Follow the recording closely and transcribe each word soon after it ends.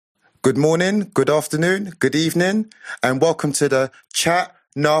Good morning, good afternoon, good evening, and welcome to the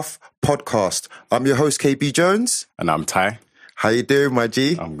Nuff Podcast. I'm your host, KB Jones. And I'm Ty. How you doing, my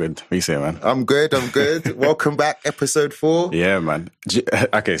G? I'm good. What you say, man? I'm good. Welcome back, episode 4. Yeah, man.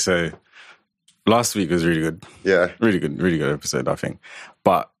 Okay, so last week was really good. Yeah. Really good episode, I think.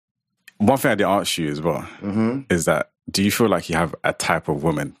 But one thing I didn't ask you as well is that, do you feel like you have a type of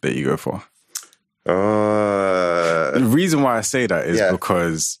woman that you go for? The reason why I say that is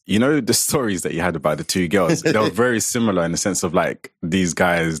because, you know, the stories that you had about the two girls, they were very similar in the sense of like these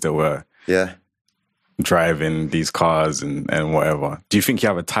guys that were driving these cars and whatever. Do you think you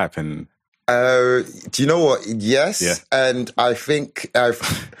have a type? And do you know what? Yes. Yeah. And I think I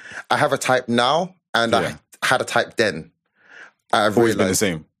have a type now, and I had a type then. I've always been the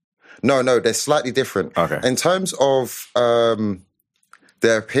same? No, they're slightly different. Okay. In terms of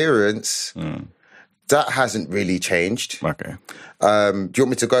their appearance... That hasn't really changed. Okay. Do you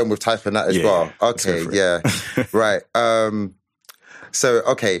want me to go in with type on that as well? Okay, yeah. Right. So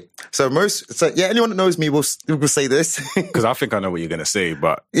anyone that knows me will say this. Because I think I know what you're going to say,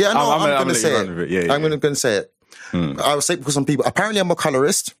 but... Yeah, no, I'm going to say it. I'm going to say it. I will say it because some people... Apparently, I'm a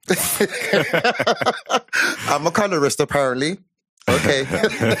colorist. I'm a colorist, apparently. Okay.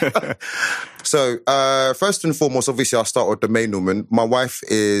 So, first and foremost, obviously, I'll start with the main woman. My wife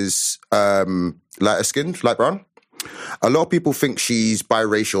is lighter skinned, light brown. A lot of people think she's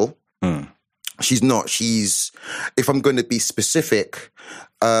biracial. She's not. She's, if I'm going to be specific,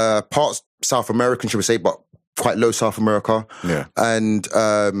 parts South American, should we say, but quite low South America. Yeah. And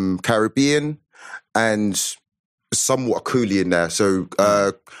Caribbean and somewhat Coolie in there. So,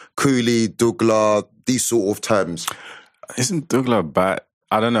 Coolie, Douglas, these sort of terms. Isn't Douglas bad?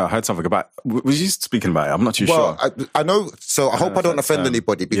 I don't know. I heard something about it. Was you speaking about it? I'm not too sure. I know. So I hope I don't offend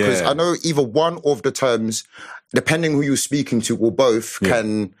anybody because I know either one of the terms, depending who you're speaking to or both,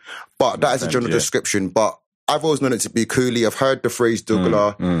 can, but that is a general description. But I've always known it to be Coolie. I've heard the phrase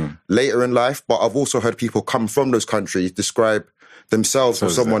Douglas later in life, but I've also heard people come from those countries describe themselves or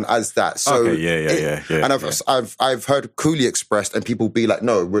someone as that. So And I've heard Coolie expressed, and people be like,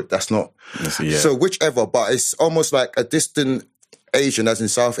 no, that's not. So whichever, but it's almost like a distant Asian, as in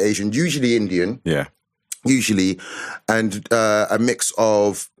South Asian, usually Indian. Yeah. Usually, and a mix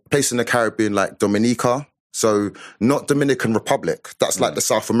of places in the Caribbean like Dominica. So not Dominican Republic. That's like the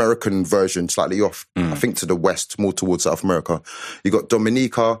South American version, slightly off, I think, to the west, more towards South America. You got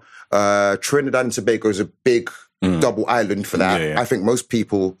Dominica. Trinidad and Tobago is a big double island for that. I think most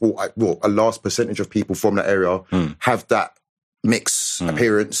people, well, a large percentage of people from that area have that mix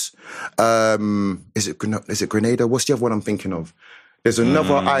appearance. Is it Grenada? What's the other one I'm thinking of? There's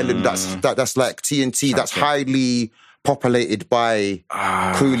another island that's like TNT, that's highly populated by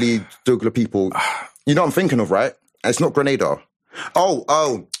Coolie, Douglas people. You know what I'm thinking of, right? And it's not Grenada.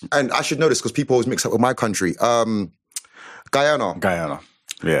 Oh, and I should know this because people always mix up with my country. Guyana.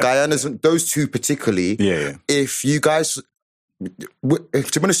 Yeah. Guyana's, those two particularly. Yeah. If you guys... To be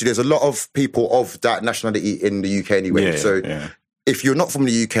honest with you, there's a lot of people of that nationality in the UK anyway. If you're not from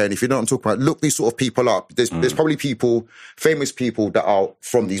the UK and if you know what I'm talking about, look these sort of people up. There's probably people, famous people that are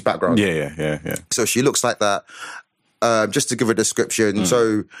from these backgrounds. Yeah. So she looks like that. Just to give a description.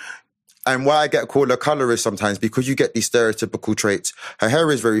 So, and why I get called a colorist sometimes, because you get these stereotypical traits. Her hair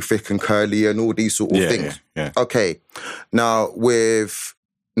is very thick and curly and all these sort of things. Yeah. Okay. Now, with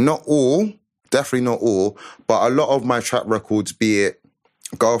not all, definitely not all, but a lot of my track records, be it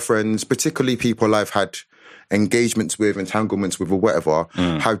girlfriends, particularly people I've had engagements with, entanglements with or whatever,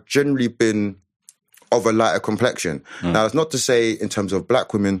 have generally been of a lighter complexion. Now, that's not to say in terms of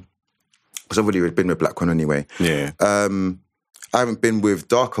black women, because I've already been with black women anyway. Yeah. I haven't been with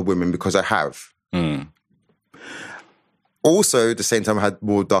darker women because I have. Also, at the same time, I had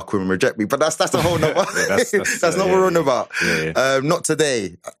more dark women reject me, but that's a whole nother. That's not what we're on about. Not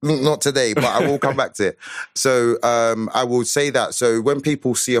today, but I will come back to it. So I will say that. So when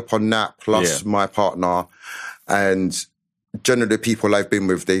people see upon that plus my partner and generally the people I've been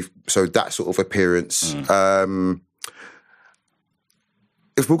with, so that sort of appearance. If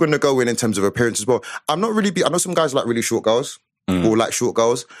we're going to go in terms of appearance as well, I know some guys like really short girls or like short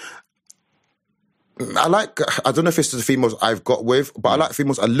girls. I don't know if it's the females I've got with, but I like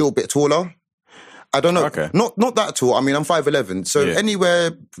females a little bit taller. I don't know. Okay. Not that tall. I mean, I'm 5'11". So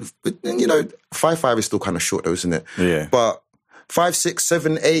anywhere, 5'5" is still kind of short though, isn't it? Yeah. But 5, 6,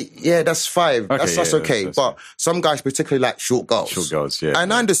 7, 8, that's 5. Okay, that's okay. But some guys particularly like short girls. Short girls, yeah.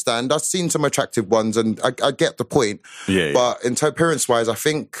 And I understand. I've seen some attractive ones and I get the point. Yeah. But in appearance-wise, I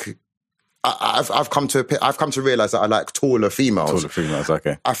think I've come to realize that I like taller females. Taller females,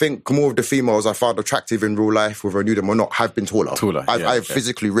 okay. I think more of the females I found attractive in real life, whether I knew them or not, have been taller. I've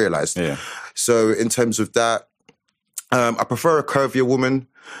physically realized. Yeah. So in terms of that, I prefer a curvier woman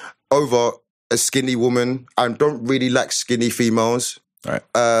over a skinny woman. I don't really like skinny females. Right.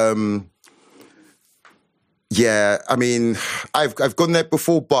 Yeah, I mean, I've gone there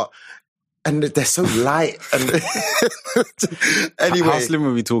before, and they're so light. And anyway, how slim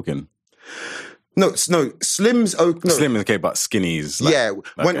are we talking? No, slim's okay. No. Slim is okay, but skinny's like, yeah.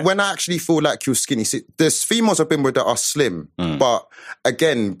 When I actually feel like you're skinny, see, there's females I've been with that are slim, but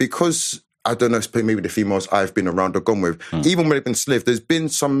again, because I don't know, maybe the females I've been around or gone with, even when they've been slim, there's been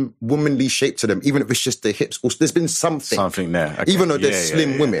some womanly shape to them, even if it's just their hips. Or there's been something there, okay. Even though they're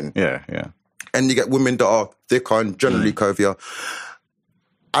slim women. Yeah. And you get women that are thicker and generally curvier.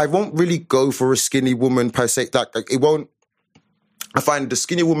 I won't really go for a skinny woman per se. Like it won't. I find the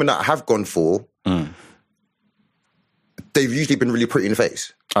skinny women that I have gone for, they've usually been really pretty in the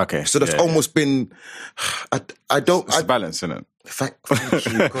face. Okay. So that's almost been. I don't. It's balance, isn't it? Thank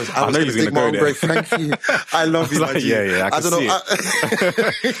you, because I know he's going to go there. Thank you. I love you, like, yeah. I don't know.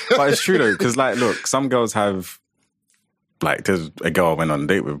 But it's true though, because like, look, some girls have. Like, there's a girl I went on a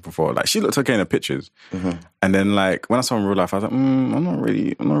date with before. Like, she looked okay in her pictures, and then like when I saw her in real life, I was like, I'm not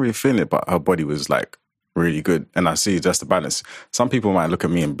really feeling it. But her body was like really good, and I see just the balance. Some people might look at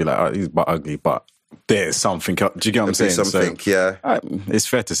me and be like, "Oh, he's but ugly," but there's something. Do you get what I'm saying? Something, yeah. It's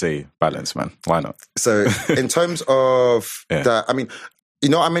fair to say balance, man. Why not? So, in terms of that, I mean. You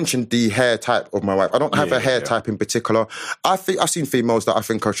know, I mentioned the hair type of my wife. I don't have a hair type in particular. I think I've seen females that I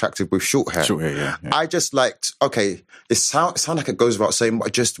think are attractive with short hair. Short hair, yeah. I just liked, it sounds like it goes without saying,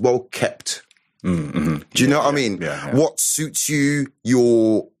 but just well kept. Do you know what I mean? Yeah. What suits you,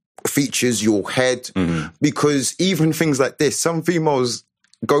 your features, your head? Because even things like this, some females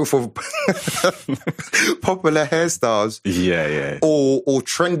go for popular hairstyles. Yeah. Or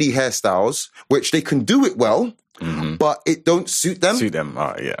trendy hairstyles, which they can do it well. But it don't suit them.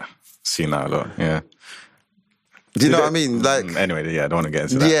 Yeah. Seen that a lot, yeah. Do you know what I mean? Like anyway, I don't want to get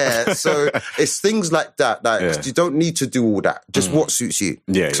into that. Yeah, so it's things like that. Like you don't need to do all that. Just what suits you.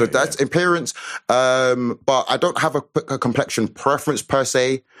 Yeah. So that's appearance. But I don't have a complexion preference per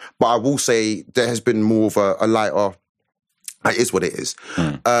se. But I will say there has been more of a lighter. It is what it is.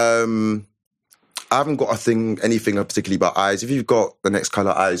 I haven't got anything particularly about eyes. If you've got the next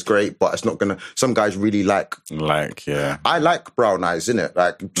colour eyes, great, but it's not gonna. Some guys really like. I like brown eyes, innit?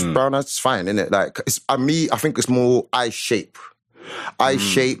 Like brown eyes is fine, innit? Like I think it's more eye shape.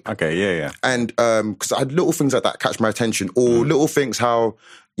 Okay, yeah. And because I had little things like that catch my attention, or little things how.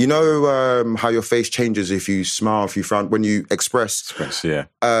 You know how your face changes if you smile, if you frown, when you express. Yeah.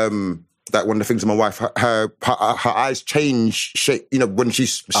 That one of the things of my wife, her eyes change shape, you know, when she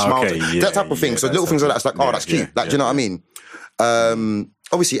smiles. Okay, that type of thing. So little things like that, it's like, that's cute. Like, do you know what I mean?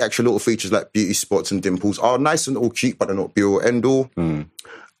 Obviously, extra little features like beauty spots and dimples are nice and all cute, but they're not be all end all.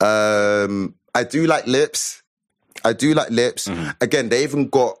 I do like lips. Again, they even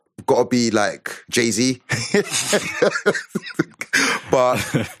got to be like Jay-Z.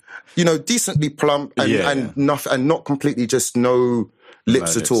 But, you know, decently plump and not completely just no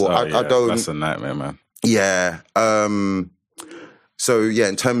lips at all. I don't. That's a nightmare, man. Yeah. So yeah,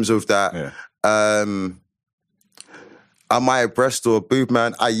 in terms of that, am I a breast or a boob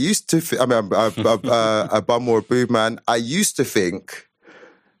man? I used to. A bum or a boob man. I used to think.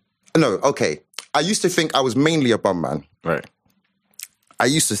 No, okay. I used to think I was mainly a bum man. Right. I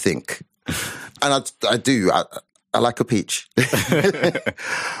used to think, and I do. I like a peach,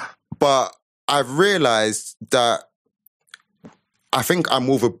 but I've realised that. I think I'm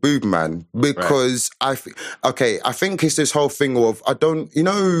more of a boob man because I think it's this whole thing of you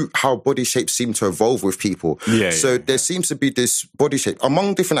know how body shapes seem to evolve with people. So there seems to be this body shape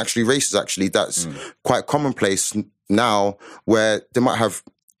among different races that's quite commonplace now, where they might have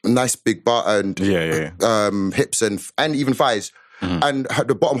a nice big butt and hips and even thighs, and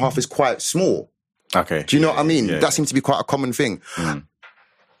the bottom half is quite small. Okay. Do you know what I mean? That seems to be quite a common thing.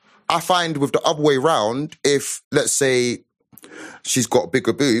 I find with the other way round, if let's say she's got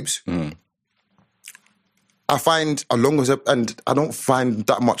bigger boobs. I find, and I don't find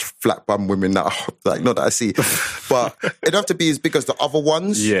that much flat bum women that not that I see, but it'd have to be as big as the other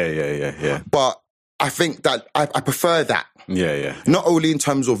ones. Yeah. But I think that I prefer that. Yeah. Not only in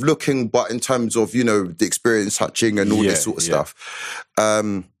terms of looking, but in terms of, you know, the experience touching and all this sort of stuff.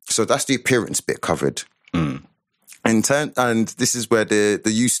 So that's the appearance bit covered. And this is where the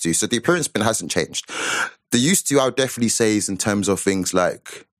used to. So the appearance bit hasn't changed. The used to, I would definitely say, is in terms of things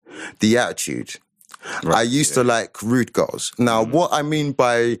like the attitude. Right. I used to like rude girls. Now, what I mean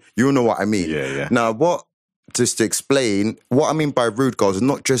by, you know what I mean. Yeah. Now, just to explain, what I mean by rude girls is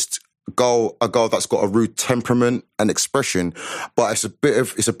not just a girl that's got a rude temperament and expression, but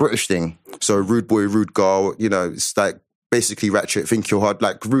it's a British thing. So rude boy, rude girl, it's like basically ratchet, think you're hard,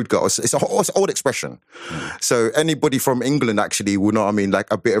 like rude girl. It's an old expression. So anybody from England actually will know what I mean,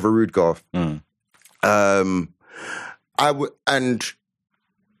 like a bit of a rude girl.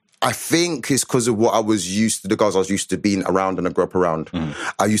 I think it's because of what the girls I was used to being around and I grew up around.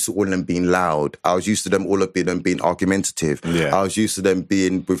 I used to all of them being loud. I was used to them all of them being argumentative. Yeah. I was used to them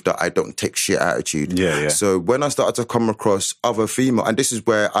being with the I don't take shit attitude. Yeah. So when I started to come across other female, and this is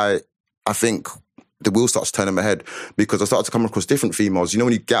where I think the wheel starts turning my head, because I started to come across different females.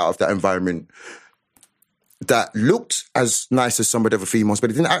 When you get out of that environment that looked as nice as some of the other females, but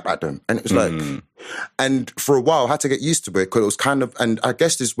it didn't act like them. And it was like, and for a while I had to get used to it, because it was kind of, and I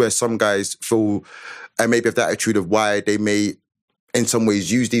guess this is where some guys feel, and maybe have that attitude of why they may in some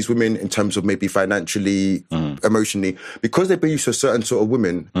ways use these women in terms of maybe financially, emotionally, because they've been used to a certain sort of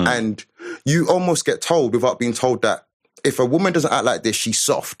women. And you almost get told without being told that if a woman doesn't act like this, she's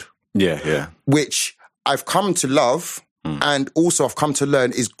soft. Yeah. Which I've come to love and also I've come to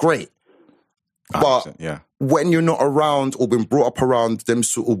learn is great. But when you're not around or been brought up around them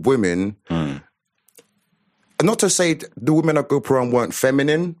sort of women, not to say the women I grew up around weren't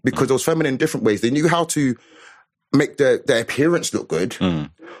feminine, because they was feminine in different ways. They knew how to make their appearance look good.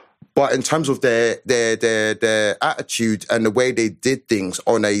 But in terms of their attitude and the way they did things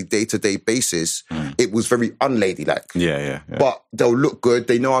on a day-to-day basis, it was very unladylike. Yeah. But they'll look good.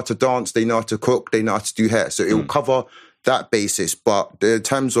 They know how to dance. They know how to cook. They know how to do hair. So it will cover that basis. But in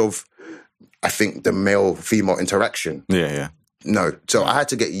terms of, I think, the male-female interaction. Yeah. No. So I had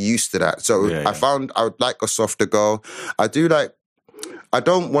to get used to that. So I found I would like a softer girl. I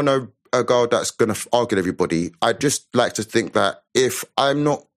don't want a girl that's going to argue with everybody. I just like to think that if I'm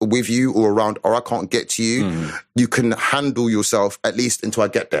not with you or around, or I can't get to you, you can handle yourself at least until I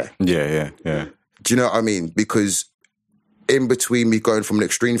get there. Yeah. Do you know what I mean? Because in between me going from an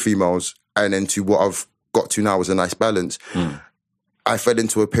extreme females and into what I've got to now is a nice balance, I fell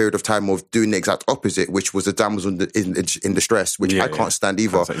into a period of time of doing the exact opposite, which was the damsel in distress, which I can't stand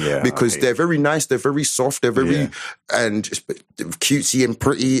either. Because they're very nice, they're very soft, they're very and cutesy and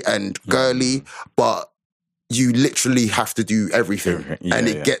pretty and girly, but you literally have to do everything. And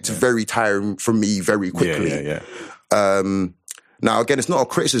it gets very tiring for me very quickly. Now, again, it's not a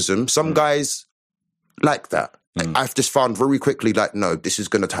criticism. Some guys like that. I've just found very quickly, like, no, this is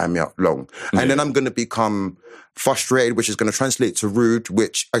going to tie me out long. And then I'm going to become frustrated, which is going to translate to rude,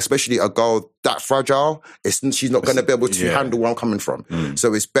 which, especially a girl that fragile, she's not going to be able to handle where I'm coming from.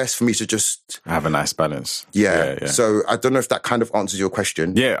 So it's best for me to just have a nice balance. Yeah. So I don't know if that kind of answers your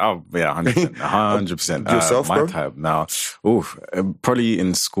question. 100%. 100%. Yourself, my bro? type now. Probably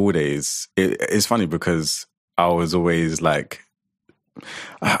in school days. It's funny because I was always like,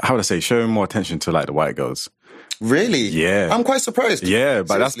 how would I say, showing more attention to like the white girls. Really? Yeah. I'm quite surprised. Yeah,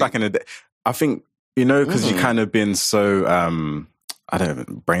 but that's back in the day. I think, because you kind of been so, I don't know,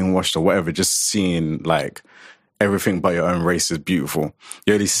 brainwashed or whatever, just seeing like everything but your own race is beautiful.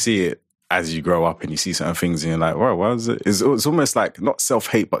 You only see it as you grow up and you see certain things and you're like, wow, what is it? It's almost like not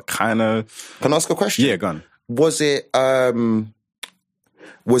self-hate, but kind of... Can I ask a question? Yeah, go on. Was it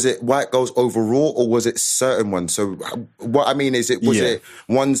white girls overall, or was it certain ones? So what I mean is, was it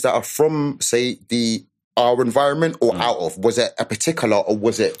ones that are from, say, our environment or out of? Was it a particular, or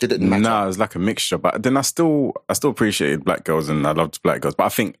did it matter? No, it was like a mixture. But then I still appreciated black girls and I loved black girls. But I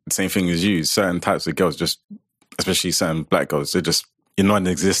think the same thing as you, certain types of girls, just especially certain black girls, they're just, you're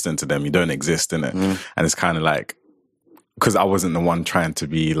non-existent to them. You don't exist in it. And it's kind of like, because I wasn't the one trying to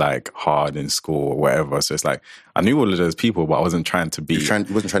be like hard in school or whatever. So it's like, I knew all of those people, but I wasn't trying to be. You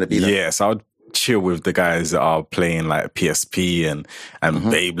wasn't trying to be that? Yeah, so I would chill with the guys that are playing like PSP and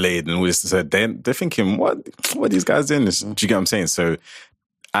Beyblade and all this. So they're thinking, what are these guys doing? Do you get what I'm saying? So,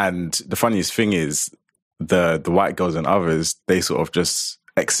 and the funniest thing is the white girls and others, they sort of just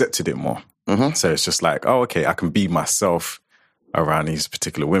accepted it more. So it's just like, oh, okay, I can be myself around these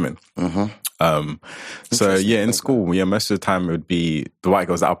particular women. So yeah, in school, most of the time it would be the white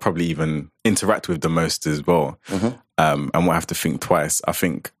girls that I'll probably even interact with the most as well. And won't have to think twice, I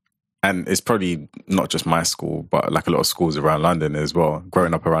think. And it's probably not just my school, but like a lot of schools around London as well.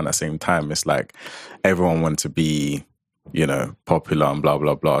 Growing up around that same time, it's like everyone wanted to be, popular and blah,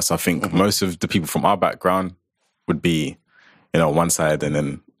 blah, blah. So I think most of the people from our background would be, one side and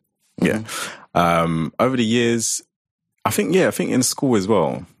then, over the years, I think in school as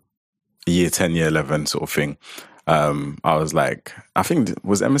well, year 10, year 11 sort of thing, I was like, I think,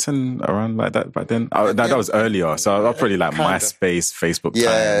 was Emerson around like that back then? That was earlier. So I was probably like MySpace, Facebook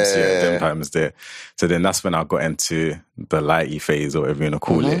times, them times there. So then that's when I got into the lighty phase, or whatever you want to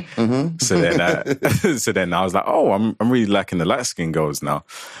call it. So then I was like, oh, I'm really liking the light skin girls now.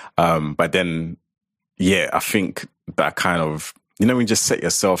 But then, I think that kind of, when you just set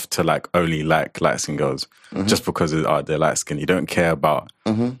yourself to like only like light skin girls, just because they're light skin, you don't care about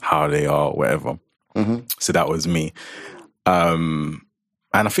how they are, or whatever. So that was me. And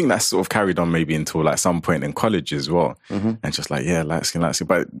I think that's sort of carried on maybe until like some point in college as well. And just like, light skin.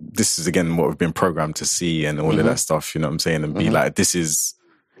 But this is again what we've been programmed to see and all of that stuff, you know what I'm saying? And be like, this is,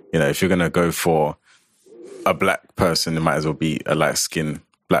 if you're going to go for a black person, it might as well be a light skin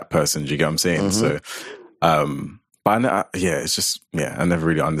black person. Do you get what I'm saying? So, but it's just, I never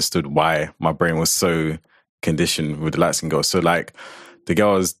really understood why my brain was so conditioned with the light skin girls. So like, the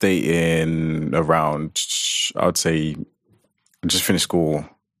girl I was dating around, I would say, just finished school,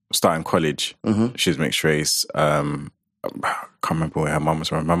 starting college. She was mixed race. I can't remember where her mum was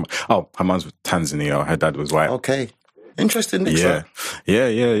from. Her mum's was Tanzania. Her dad was white. Okay. Interesting. Yeah.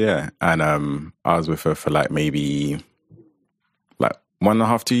 And I was with her for like maybe like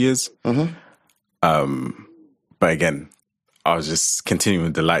 1.5, 2 years. But again, I was just continuing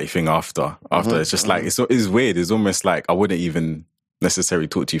with the lighty thing after. It's just like, it's weird. It's almost like I wouldn't even necessarily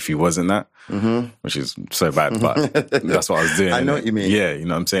talk to you if he wasn't that, which is so bad, but that's what I was doing. I know what you mean. Yeah, you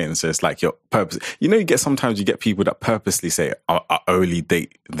know what I'm saying? So it's like your purpose. Sometimes you get people that purposely say, I only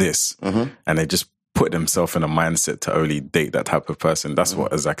date this, and they just put themselves in a mindset to only date that type of person. That's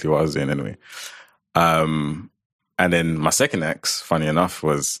exactly what I was doing anyway. And then my second ex, funny enough,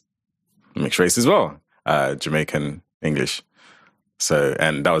 was mixed race as well, Jamaican English. So,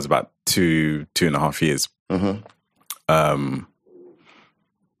 and that was about 2.5 years.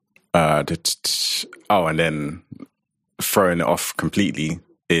 And then throwing it off completely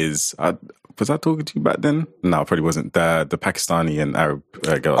is, was I talking to you back then? No, I probably wasn't. The Pakistani and Arab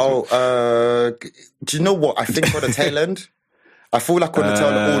girls. Do you know what? I think on the tail end. I feel like on the tail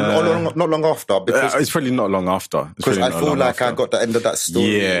end, not long after. Because it's probably not long after. Because I feel like I got the end of that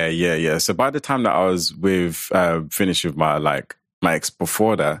story. Yeah. So by the time that I was finished with my ex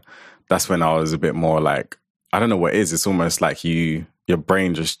before that, that's when I was a bit more like, I don't know what it is. It's almost like your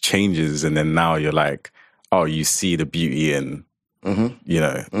brain just changes, and then now you're like, oh, you see the beauty in,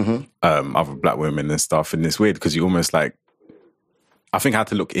 other black women and stuff. And it's weird because you almost like, I think I had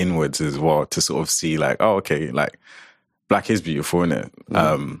to look inwards as well to sort of see like, oh, okay, like black is beautiful, innit?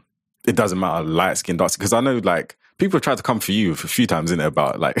 It doesn't matter light skin, dark skin. Because I know like people try to come for you a few times, innit?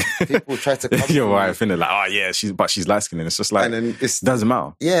 About like people try to come your wife, innit? Like, oh yeah, she's light skinned, and it's just like, and then it doesn't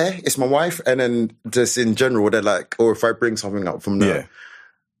matter. Yeah, it's my wife, and then just in general, they're like, or if I bring something up from there.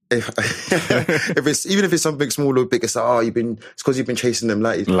 If it's something small or big, it's like, it's because you've been chasing them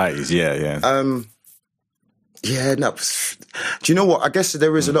lighties. Lighties, yeah. No. Do you know what? I guess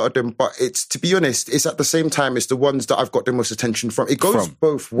there is a lot of them, but it's, to be honest, it's at the same time, it's the ones that I've got the most attention from. It goes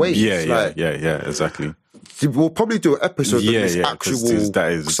both ways. Yeah, exactly. We'll probably do an episode on this actual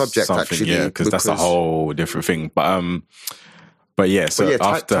subject, actually. Yeah, because that's a whole different thing. But yeah, so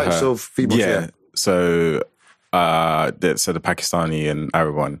after types of females. Yeah, so the Pakistani and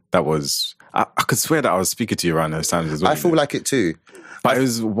Arab one, that was, I could swear that I was speaking to you around those times as well. I feel like it too. But it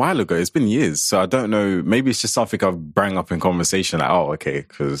was a while ago. It's been years. So I don't know. Maybe it's just something I've brought up in conversation. Like, oh, okay.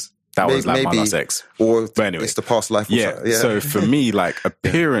 Because that was like my last ex. Or anyway, it's the past life. Yeah. So for me, like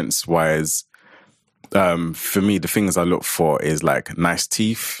appearance-wise, for me, the things I look for is like nice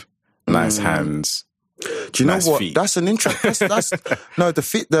teeth, nice hands. Do you know what? Feet. That's an interest. That's no, the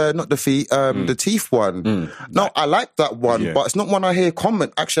feet. The teeth one. No, I like that one, but it's not one I hear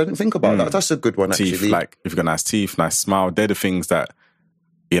comment. Actually, I didn't think about that. That's a good one. Teeth, actually, like if you've got nice teeth, nice smile, they're the things that,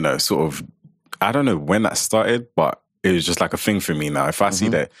 sort of. I don't know when that started, but it was just like a thing for me now. If I see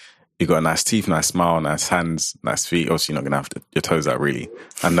that you got nice teeth, nice smile, nice hands, nice feet, obviously you're not gonna have your toes out. Really,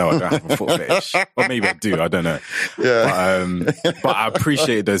 I know I don't have a foot fetish, or maybe I do. I don't know. Yeah, but I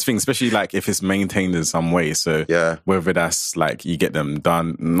appreciate those things, especially like if it's maintained in some way. So whether that's like you get them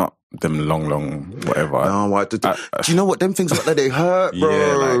done, not them long, whatever. No, do you know what? Them things like that, they hurt,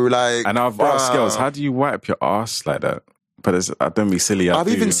 bro. Yeah, and I've asked girls, how do you wipe your ass like that? But I don't be silly. I've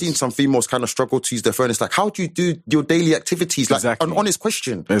even seen some females kind of struggle to use their phone. It's like, how do you do your daily activities? Like an honest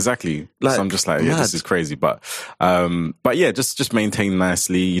question. Exactly. Like, so I'm just like, this is crazy. But yeah, just maintain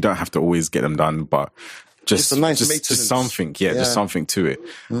nicely. You don't have to always get them done, but just something. Yeah, just something to it.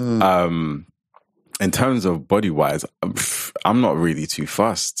 In terms of body wise, I'm not really too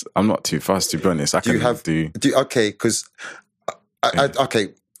fussed. I'm not too fussed, to be honest. Okay, because okay,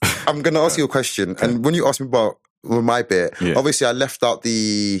 I'm going to ask you a question, and when you ask me about with my bit. Yeah. Obviously, I left out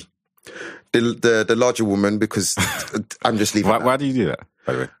the larger woman because I'm just leaving. Why do you do that,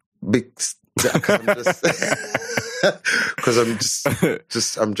 by the way? Because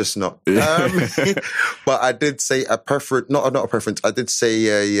I'm just not. But I did say a preference, not a preference. I did say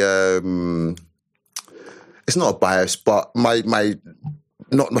it's not a bias, but my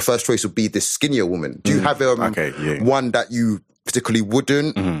first choice would be this skinnier woman. Do you have one that you particularly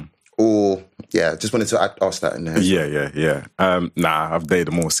wouldn't? Mm-hmm. Or, just wanted to ask that in there. Yeah. Nah, I've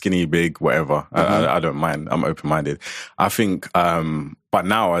dated more skinny, big, whatever. Mm-hmm. I don't mind. I'm open-minded. I think, but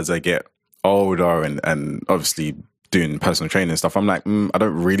now as I get older and obviously doing personal training and stuff, I'm like, I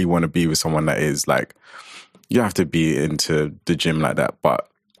don't really want to be with someone that is like, you don't have to be into the gym like that. But,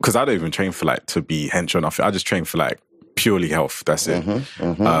 because I don't even train for like to be hench or nothing. I just train for like purely health. That's it.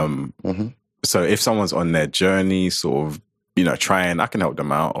 Mm-hmm, mm-hmm. So if someone's on their journey, sort of, trying, I can help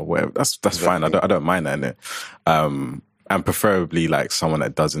them out or whatever. That's exactly. Fine. I don't mind that, innit? And preferably like someone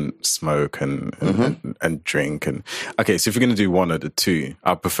that doesn't smoke and drink. And okay, so if you're going to do one of the two,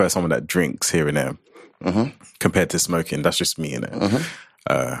 I prefer someone that drinks here and there compared to smoking. That's just me, innit?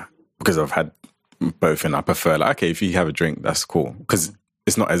 Because I've had both, and I prefer like, okay, if you have a drink, that's cool. Because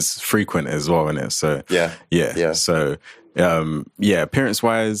it's not as frequent as well, innit? So yeah. So appearance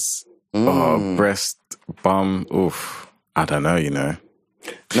wise, breast, bum, oof. I don't know,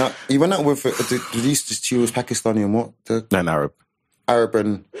 Now, you went out with, she was Pakistani and what? An Arab. Arab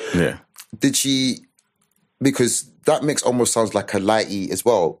and... Yeah. Did she... Because that mix almost sounds like a lighty as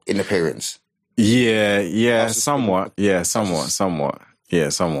well, in appearance. Yeah, somewhat. Yeah, somewhat. Yeah,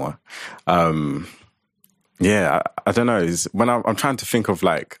 somewhat. I don't know. When I'm trying to think of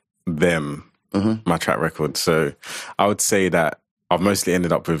like them, my track record. So I would say that I've mostly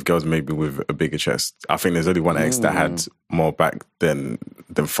ended up with girls maybe with a bigger chest. I think there's only one ex that had more back than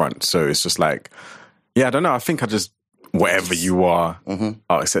front. So it's just like, I don't know. I think I just, whatever you are,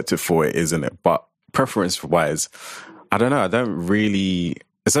 I'll accept it for it, isn't it? But preference-wise, I don't know. I don't really...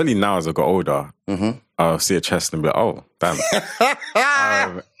 It's only now as I got older, I'll see a chest and be like, oh, damn.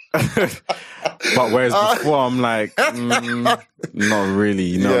 But whereas before, I'm like, not really,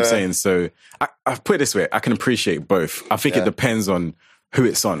 you know what I'm saying? So I put it this way, I can appreciate both. I think it depends on who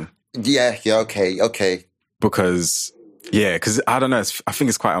it's on. Yeah, okay. Because I don't know, I think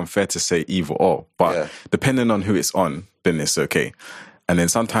it's quite unfair to say either or, but depending on who it's on, then it's okay. And then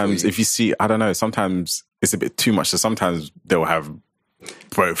sometimes if you see, I don't know, sometimes it's a bit too much. So sometimes they'll have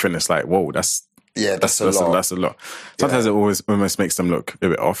both and it's like, whoa, that's a lot. That's a lot. Sometimes it almost makes them look a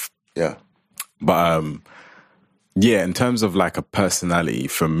bit off. Yeah. But in terms of like a personality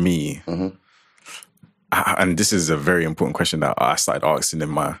for me, and this is a very important question that I started asking in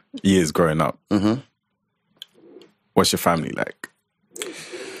my years growing up. What's your family like?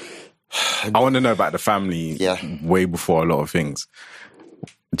 I want to know about the family way before a lot of things.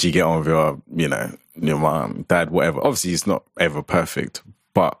 Do you get on with your mom, dad, whatever? Obviously, it's not ever perfect,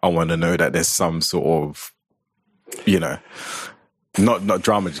 but I want to know that there's some sort of, not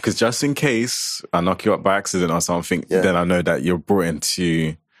drama, because just in case I knock you up by accident or something, then I know that you're brought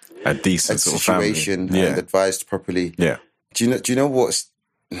into a decent sort of situation and advised properly. Yeah. Do you know what's?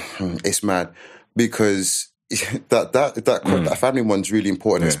 It's mad because that family one's really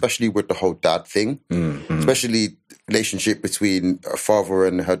important, especially with the whole dad thing, especially relationship between a father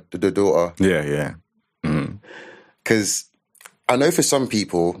and the daughter. Yeah. Because I know for some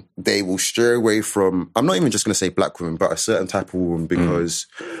people, they will stray away from, I'm not even just going to say black women, but a certain type of woman because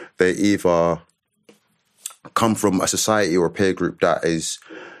they either come from a society or a peer group that is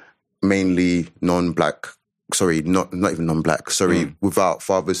mainly non-black, not even non-black, without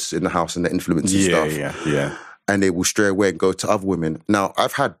fathers in the house and the influence and stuff. Yeah. And they will stray away and go to other women. Now,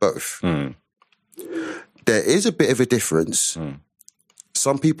 I've had both. There is a bit of a difference.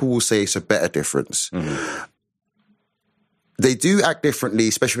 Some people will say it's a better difference. They do act differently,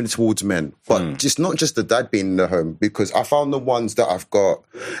 especially towards men. But just not just the dad being in the home, because I found the ones that I've got,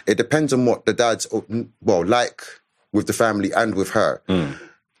 it depends on what the dad's, like with the family and with her.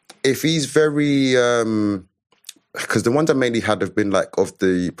 If he's very, because the ones I mainly had have been like of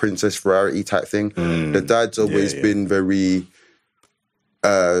the Princess Ferrari type thing. The dad's always been very,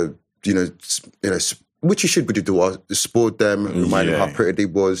 which you should be doing, spoiled them, remind them how pretty they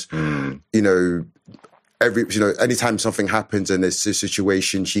was, anytime something happens and there's a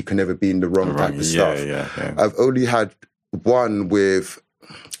situation, she can never be in the wrong type of stuff. Yeah. I've only had one with,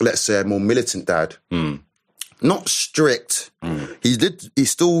 let's say, a more militant dad. Not strict. He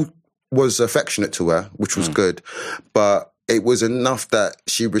still was affectionate to her, which was good, but it was enough that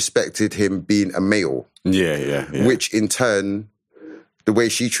she respected him being a male. Yeah. Which in turn, the way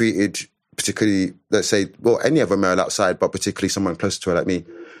she treated particularly, let's say, well, any other male outside, but particularly someone closer to her like me,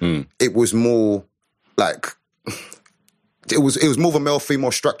 it was more like, it was more of a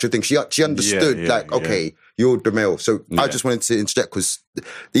male-female structure thing. She understood, okay, you're the male. So I just wanted to interject because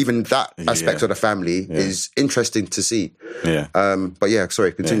even that aspect of the family is interesting to see. Yeah. But yeah,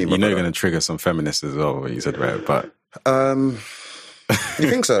 sorry, continue. You know you're going to trigger some feminists as well, what you said, right? But you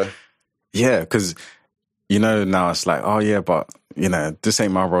think so? Yeah, because, now it's like, oh yeah, but, this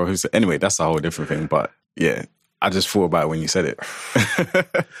ain't my role. Anyway, that's a whole different thing. But yeah, I just thought about it when you said it.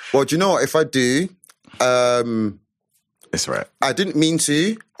 Well, do you know what? If I do... it's right. I didn't mean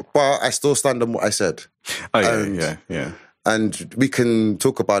to, but I still stand on what I said. Oh, yeah. And we can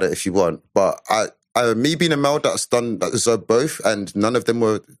talk about it if you want. But me being a male that deserved both, and none of them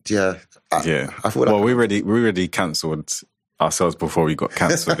were, I thought. Well, we already cancelled ourselves before we got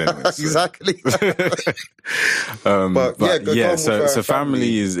cancelled. Anyway, so. Exactly. So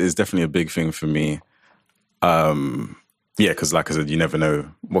family is definitely a big thing for me. Because like I said, you never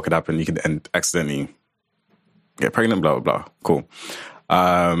know what could happen. You could accidentally get pregnant, blah, blah, blah. Cool.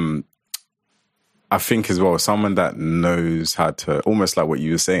 I think as well, someone that knows how to, almost like what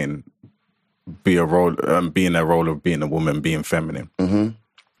you were saying, be in a role of being a woman, being feminine.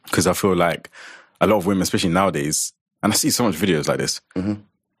 Because I feel like a lot of women, especially nowadays, and I see so much videos like this, a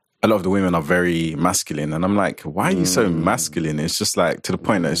lot of the women are very masculine. And I'm like, why are you so masculine? It's just like, to the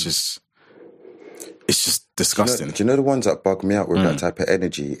point that it's just disgusting. Do you know the ones that bug me out with that type of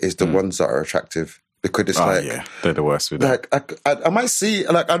energy is the ones that are attractive? Because it's they're the worst with that. I might see,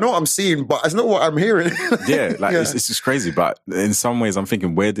 I know what I'm seeing, but it's not what I'm hearing. It's just crazy. But in some ways, I'm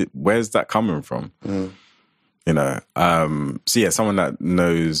thinking, where's that coming from? Someone that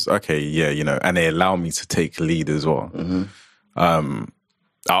knows, and they allow me to take lead as well.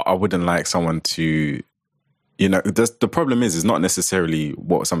 I wouldn't like someone to, the problem is not necessarily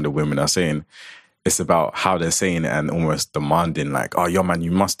what some of the women are saying. It's about how they're saying it and almost demanding, like, oh, yo, man, you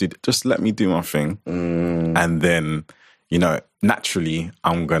must do it. Just let me do my thing. And then, naturally,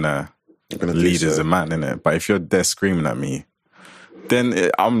 I'm going to lead as a man, innit? But if you're there screaming at me, then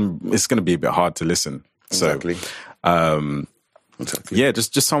it's going to be a bit hard to listen. Exactly. So,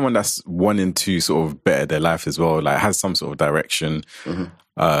 just someone that's wanting to sort of better their life as well, like has some sort of direction.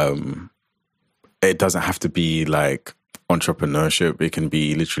 It doesn't have to be like entrepreneurship. It can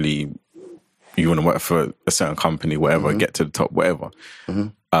be literally... you want to work for a certain company, whatever, get to the top, whatever.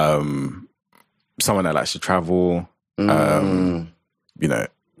 Someone that likes to travel, someone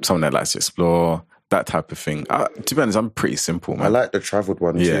that likes to explore, that type of thing. To be honest, I'm pretty simple, man. I like the travelled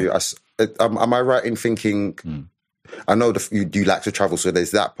one too. Am I right in thinking, I know you like to travel, so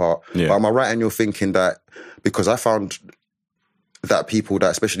there's that part, but am I right in your thinking that, because I found that people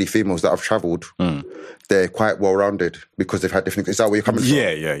that, especially females that have travelled, they're quite well-rounded because they've had different... Is that where you're coming from?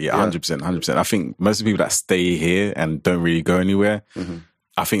 Yeah, 100%. I think most of the people that stay here and don't really go anywhere,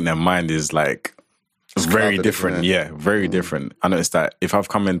 I think their mind is like very different. Yeah, very different. I noticed that if I've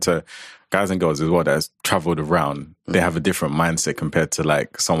come into guys and girls as well that has travelled around, they have a different mindset compared to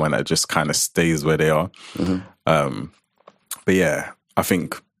like someone that just kind of stays where they are. But yeah, I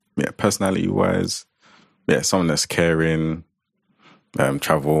think, personality-wise, someone that's caring...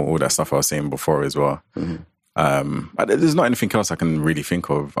 travel, all that stuff I was saying before as well. There's not anything else I can really think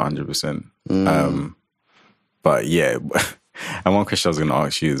of 100%. But yeah, and one question I was going to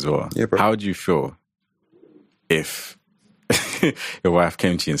ask you as well. Yeah, bro. How would you feel if your wife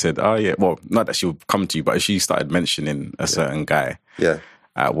came to you and said, oh yeah, well, not that she would come to you, but if she started mentioning a certain guy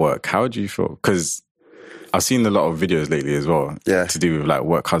at work, how would you feel? Because I've seen a lot of videos lately as well to do with like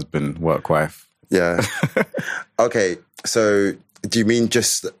work husband, work wife. Yeah. Okay, so... do you mean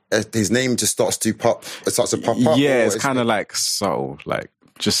just his name just starts to pop up? Yeah, it's kind of like subtle, like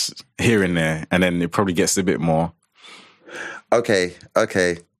just here and there, and then it probably gets a bit more. Okay,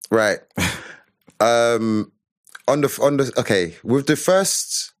 right. With the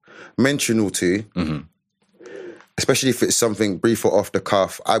first mention or two, especially if it's something brief or off the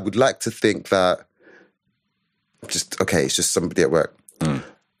cuff, I would like to think that it's just somebody at work.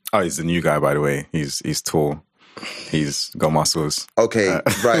 Oh, he's the new guy, by the way. He's tall. He's got muscles. Okay,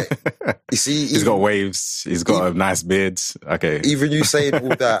 right. You see... he's got waves. He's got a nice beard. Okay. Even you saying all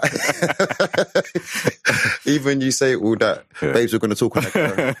that... babes, we're going to talk on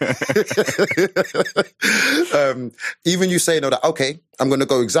that camera. Even you saying all that, okay, I'm going to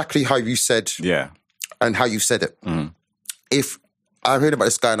go exactly how you said... yeah. And how you said it. If I'm hearing about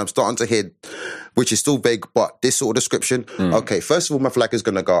this guy and I'm starting to hear, which is still vague, but this sort of description, okay, first of all, my flag is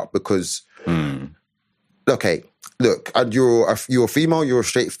going to go up because... okay, look, and you're a female, you're a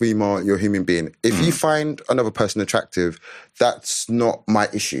straight female, you're a human being. If you find another person attractive, that's not my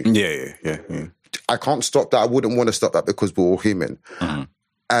issue. Yeah. I can't stop that. I wouldn't want to stop that because we're all human.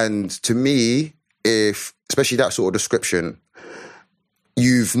 And to me, especially that sort of description,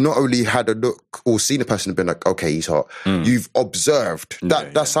 you've not only had a look or seen a person and been like, okay, he's hot. You've observed.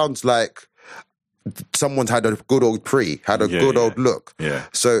 That sounds like someone's had a good old good old look. Yeah.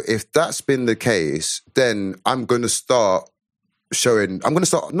 So if that's been the case, then I'm going to start showing, I don't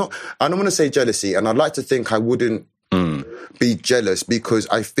want to say jealousy, and I'd like to think I wouldn't be jealous, because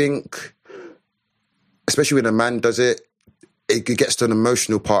I think, especially when a man does it, it gets to an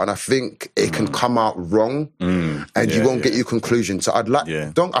emotional part, and I think it can come out wrong, and you won't get your conclusion. So I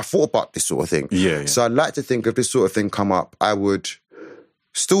thought about this sort of thing. So I'd like to think if this sort of thing come up, I would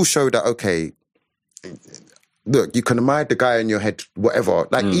still show that, okay, look, you can admire the guy in your head, whatever.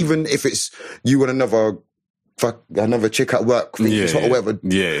 Like, even if it's you and another chick at work, or whatever.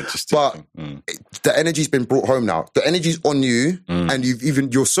 But the energy's been brought home now. The energy's on you, and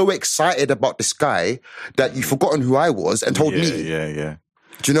you're so excited about this guy that you've forgotten who I was and told me. Yeah.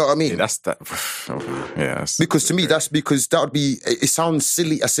 Do you know what I mean? That's that. Because to me, that would be. It sounds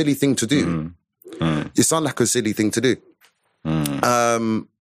silly, a silly thing to do. It sounds like a silly thing to do.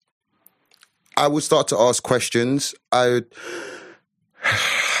 I would start to ask questions. I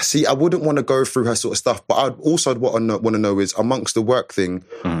wouldn't want to go through her sort of stuff, but I'd also want to know is, amongst the work thing,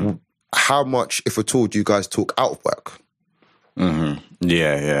 how much, if at all, do you guys talk out of work?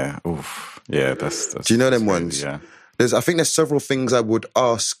 Yeah. Oof. Yeah, that's do you know them ones? Yeah. I think there's several things I would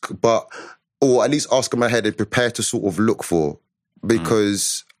ask, or at least ask in my head and prepare to sort of look for,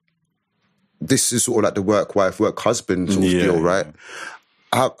 because this is sort of like the work wife, work husband sort of deal, right?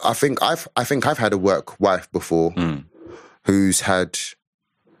 I think I've had a work wife before who's had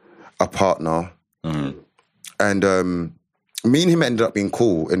a partner, and me and him ended up being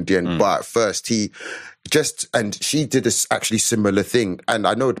cool in the end. But at first she did this actually similar thing, and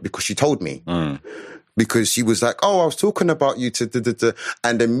I know because she told me. Because she was like, "Oh, I was talking about you to,"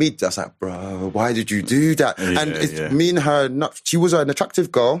 and then I was like, "Bro, why did you do that?" Me and her, she was an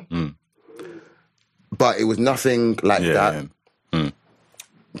attractive girl, but it was nothing like that.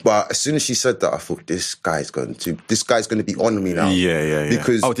 But as soon as she said that, I thought, this guy's going to be on me now. Yeah.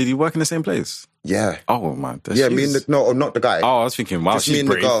 Because did he work in the same place? Yeah. Oh man. Me and not the guy. Oh, I was thinking, wow, just she's me and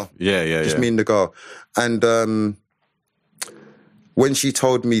brave. the girl. Yeah. Just me and the girl. And when she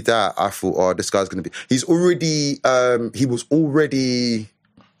told me that, I thought, oh, this guy's going to be. He was already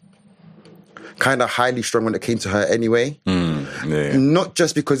kind of highly strung when it came to her anyway. Not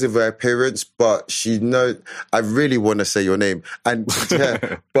just because of her appearance, but I really want to say your name. And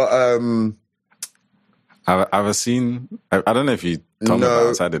but I've seen. I don't know if you told me about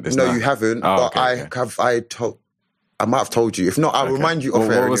outside of this. No, you haven't. Oh, but I might have told you. If not, I'll remind you of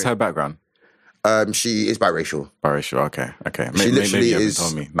her. What was her background? She is biracial. Okay. She literally is.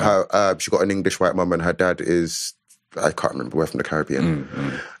 Told me. No. She got an English white mum, and her dad is, I can't remember, where from the Caribbean.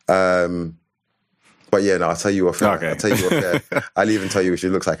 But yeah, no, I'll tell you off air. Okay. I'll even tell you what she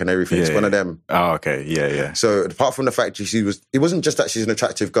looks like and everything. It's one of them. Oh, okay. Yeah. So apart from the fact it wasn't just that she's an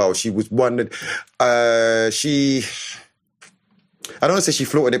attractive girl. She was one that, I don't want to say she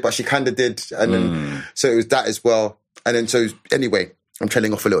flaunted it, but she kind of did. And then, so it was that as well. And then, so anyway, I'm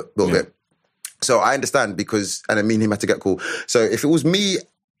trailing off a little bit. So I understand because, and I mean him had to get cool. So if it was me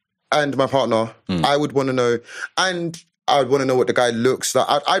and my partner, I would want to know, and I'd want to know what the guy looks like.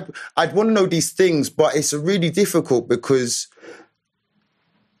 I'd want to know these things, but it's really difficult because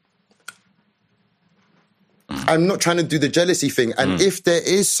I'm not trying to do the jealousy thing. And if there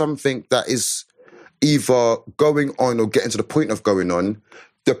is something that is either going on or getting to the point of going on,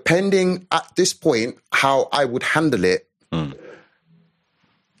 depending at this point how I would handle it.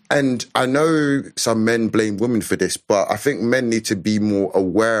 And I know some men blame women for this, but I think men need to be more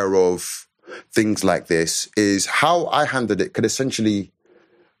aware of things like this, is how I handled it could essentially,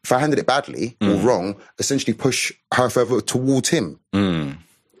 if I handled it badly or wrong, essentially push her further towards him. Do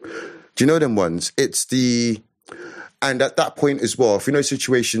you know them ones? And at that point as well, if you know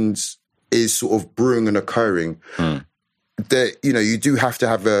situations is sort of brewing and occurring, that, you do have to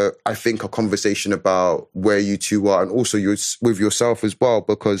have a conversation about where you two are, and also with yourself as well,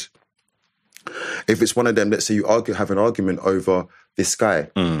 because if it's one of them, let's say you have an argument over this guy,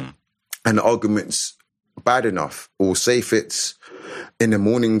 and the argument's bad enough, or say if it's in the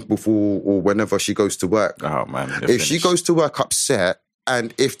morning before or whenever she goes to work. Oh man! If she goes to work upset,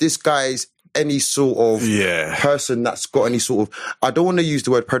 and if this guy's any sort of person that's got any sort of, I don't want to use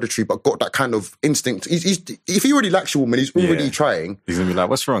the word predatory, but got that kind of instinct. If he already likes a woman, he's already trying. He's going to be like,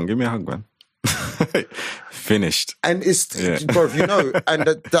 what's wrong? Give me a hug, man. Finished. And it's, bro, you know, and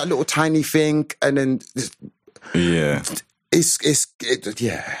that little tiny thing, and then... Yeah.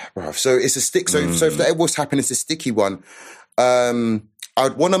 Bro. So it's a stick. So if that was happening, it's a sticky one.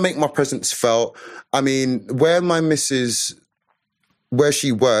 I'd want to make my presence felt. I mean, where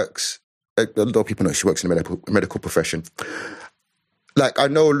she works, a lot of people know she works in the medical profession. Like, I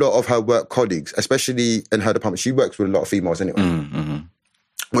know a lot of her work colleagues, especially in her department. She works with a lot of females anyway.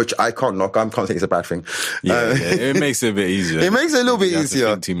 Which I can't knock. I can't think it's a bad thing. Yeah, it makes it a bit easier. It makes it a little bit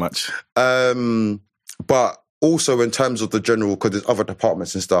easier. Think too much. But also in terms of the general, because there's other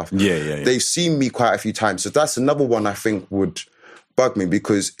departments and stuff. Yeah. They've seen me quite a few times. So that's another one I think would bug me,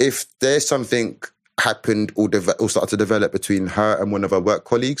 because if there's something happened or started to develop between her and one of her work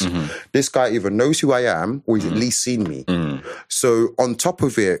colleagues, this guy either knows who I am or he's at least seen me. So on top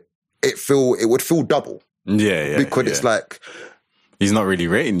of it, it would feel double. Yeah. Because it's like... He's not really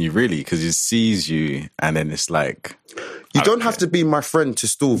rating you, really, because he sees you and then it's like... You don't have to be my friend to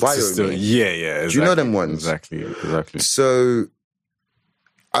still violate me. Yeah, exactly. Do you know them ones? Exactly. So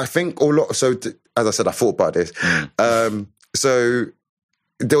I think as I said, I thought about this. So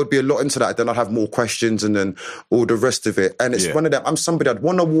there would be a lot into that. Then I'd have more questions and then all the rest of it. And it's one of them, I'm somebody, I'd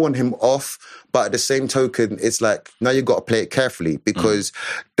want to warn him off, but at the same token, it's like, now you've got to play it carefully, because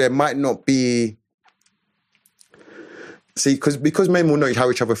there might not be... See, because men will know how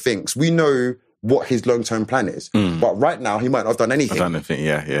each other thinks, we know what his long-term plan is. But right now, he might not have done anything.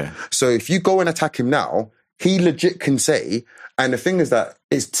 Yeah. So if you go and attack him now, he legit can say, and the thing is that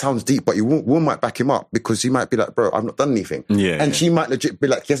it sounds deep, but one might back him up, because he might be like, bro, I've not done anything. And she might legit be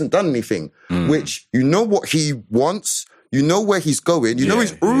like, he hasn't done anything, which you know what he wants, you know where he's going, you know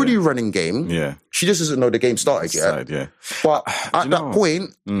he's already running game. Yeah. She just doesn't know the game started yet. Yeah. But at that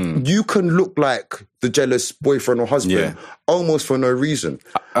point, you can look like the jealous boyfriend or husband almost for no reason.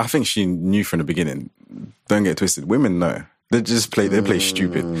 I think she knew from the beginning. Don't get twisted. Women know. They play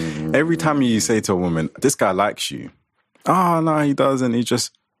stupid. Every time you say to a woman, this guy likes you. Oh, no, he doesn't. He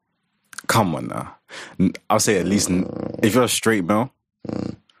just... Come on now. I'll say at least, if you're a straight male,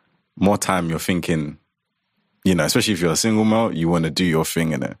 more time you're thinking... You know, especially if you're a single male, you want to do your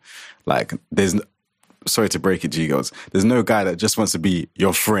thing in it. Like, sorry to break it, G-girls, there's no guy that just wants to be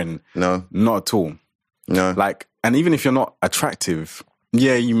your friend. No. Not at all. No. Like, and even if you're not attractive,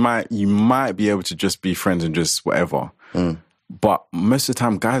 you might be able to just be friends and just whatever. But most of the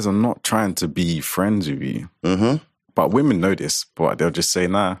time, guys are not trying to be friends with you. But women know this, but they'll just say,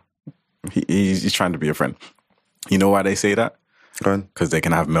 nah, he's trying to be a friend. You know why they say that? Because they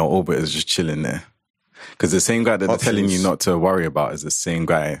can have male orbiters just chilling there. Because the same guy that they're telling you not to worry about is the same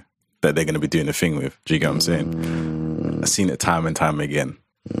guy that they're going to be doing the thing with. Do you get what I'm saying? I've seen it time and time again.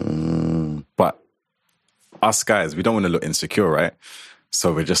 But us guys, we don't want to look insecure, right?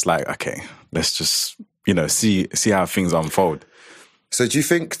 So we're just like, okay, let's just, see how things unfold. So do you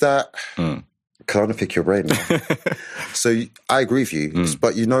think that... Because I want to pick your brain now. So I agree with you.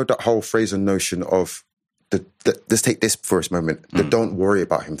 But you know that whole phrase and notion of, let's take this for a moment, the don't worry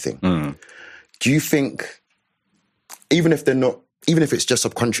about him thing. Do you think, even if it's just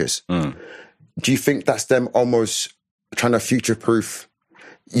subconscious, do you think that's them almost trying to future-proof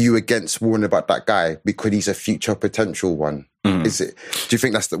you against warning about that guy because he's a future potential one? Is it? Do you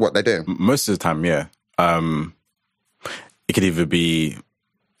think that's what they're doing? Most of the time, yeah. It could either be,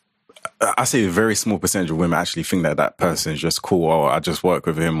 I say a very small percentage of women actually think that person is just cool, or I just work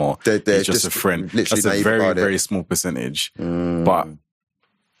with him, or he's just a friend. That's a very, very small percentage. But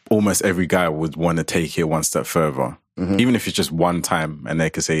almost every guy would want to take it one step further. Even if it's just one time and they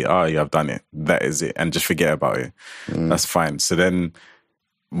could say, oh, yeah, I've done it. That is it. And just forget about it. That's fine. So then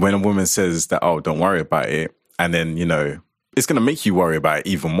when a woman says that, oh, don't worry about it, and then, it's going to make you worry about it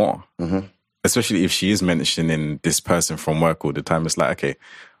even more. Especially if she is mentioning this person from work all the time. It's like, okay,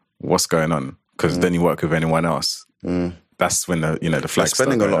 what's going on? Because then you work with anyone else. That's when the flags start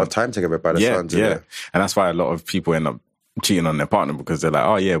spending a lot of time together by the sounds of it. And that's why a lot of people end up cheating on their partner, because they're like,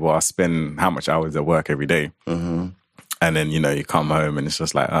 oh yeah, well, I spend how much hours at work every day. And then, you come home and it's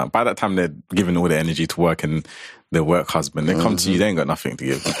just like, by that time they're giving all their energy to work and their work husband, they come to you, they ain't got nothing to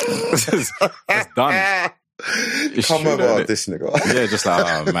give. It's done. It's come over this nigga. Yeah, just like,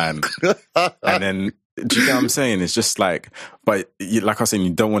 oh man. And then, do you get what I'm saying? It's just like, but like I was saying,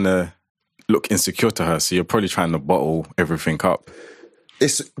 you don't want to look insecure to her, so you're probably trying to bottle everything up.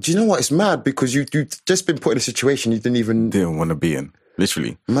 Do you know what? It's mad because you've just been put in a situation you didn't want to be in.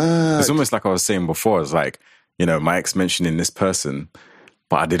 Literally. Mad. It's almost like I was saying before. It's like, my ex mentioning this person,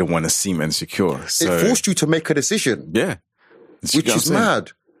 but I didn't want to seem insecure. So, it forced you to make a decision. Yeah. Which is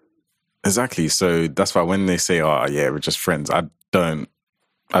mad. Exactly. So that's why when they say, oh yeah, we're just friends, I don't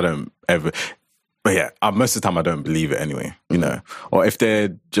ever... But yeah, most of the time I don't believe it anyway, you know. Or if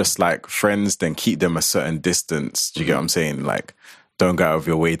they're just like friends, then keep them a certain distance. Do you get what I'm saying? Like, don't go out of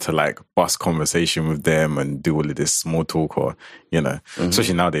your way to like bust conversation with them and do all of this small talk, or, you know,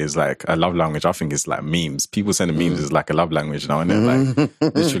 especially nowadays, like a love language, I think it's like memes. People sending memes is like a love language now, isn't it? Like,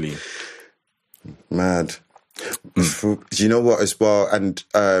 literally. Mad. Do you know what as well? And,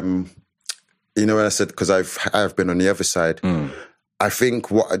 you know, when I said, because I've been on the other side, I think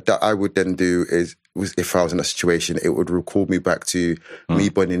what that I would then do is, if I was in a situation, it would recall me back to me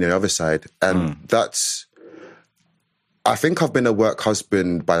being on the other side. And that's, I think I've been a work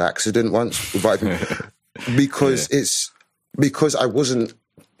husband by accident once, because because I wasn't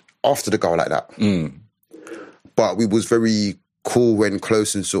after the girl like that. But we was very cool and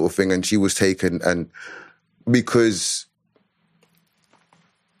close and sort of thing, and she was taken. And because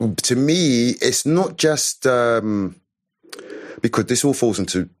to me, it's not just because this all falls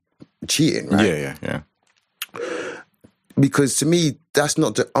into cheating, right? Yeah. Because to me, that's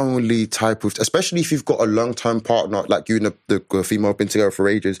not the only type of, especially if you've got a long-term partner, like you and the female have been together for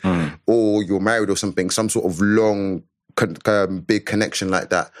ages, or you're married or something, some sort of long, big connection like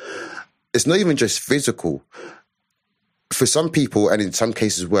that. It's not even just physical. For some people, and in some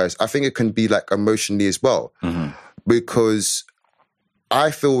cases worse, I think it can be like emotionally as well. Because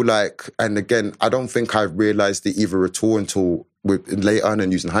I feel like, and again, I don't think I realized it either at all until later on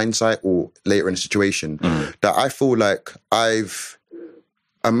and using hindsight or later in the situation, that I feel like I've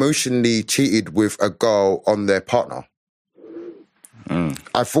emotionally cheated with a girl on their partner.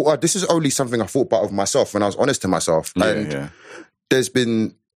 I thought, this is only something I thought about of myself when I was honest to myself. There's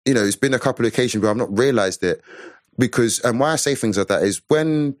been, you know, it's been a couple of occasions where I've not realized it, because, and why I say things like that is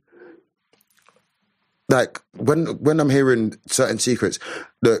when I'm hearing certain secrets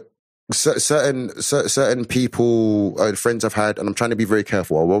that certain people, friends I've had, and I'm trying to be very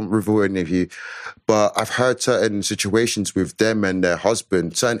careful, I won't reveal any of you, but I've heard certain situations with them and their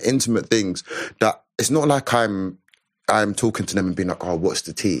husband, certain intimate things that it's not like I'm talking to them and being like, oh, what's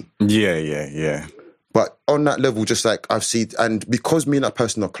the tea? Yeah. But on that level, just like I've seen, and because me and that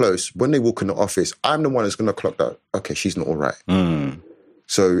person are close, when they walk in the office, I'm the one that's going to clock that, okay, she's not all right.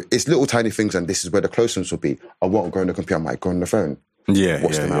 So it's little tiny things, and this is where the closeness will be. I won't go on the computer, I might go on the phone.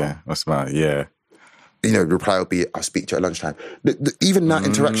 What's the matter? What's the matter? Yeah. You know, the reply will be, I'll speak to you at lunchtime. Even that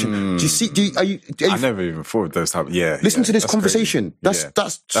interaction, do you see, are you I never even thought of those type. Listen to this conversation. Crazy.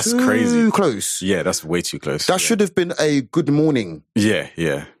 That's too crazy. Close. Yeah, that's way too close. That should have been a good morning. Yeah.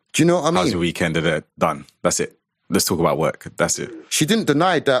 Do you know what I mean? How's your weekend? Done. That's it. Let's talk about work. That's it. She didn't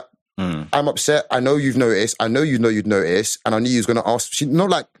deny that. I'm upset. I know you've noticed. I know you'd notice. And I knew you was going to ask.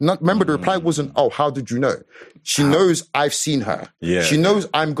 Remember the reply wasn't, oh, how did you know? She knows I've seen her. Yeah. She knows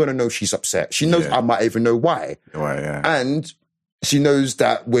I'm going to know she's upset. She knows I might even know why. And she knows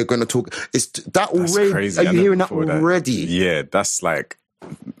that we're going to talk. It's that already. That's crazy. Are you hearing that already? Yeah, that's like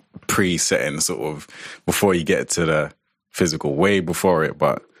pre-setting sort of before you get to the physical, way before it.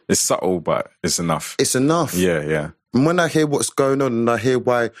 But it's subtle, but it's enough. It's enough. Yeah. And when I hear what's going on and I hear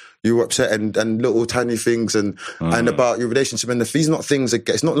why you're upset and little tiny things and about your relationship, and if these not things,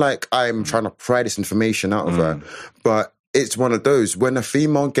 it's not like I'm trying to pry this information out of her, but it's one of those, when a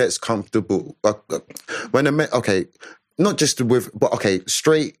female gets comfortable, not just with, but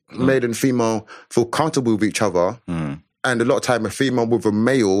straight male and female feel comfortable with each other, and a lot of time a female with a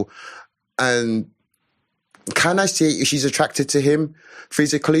male, and can I say she's attracted to him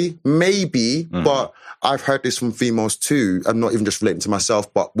physically? Maybe, but I've heard this from females too. I'm not even just relating to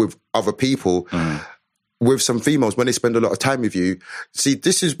myself, but with other people. With some females, when they spend a lot of time with you, see,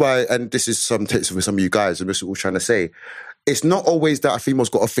 this is why, and this is some tips for some of you guys, and this is what we're trying to say. It's not always that a female's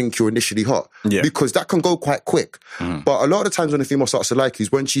got to think you're initially hot, because that can go quite quick. But a lot of the times when a female starts to like you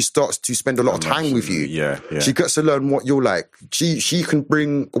is when she starts to spend a lot of time with you. Yeah. She gets to learn what you're like. She can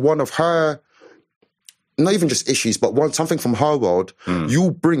bring one of her, not even just issues, but something from her world,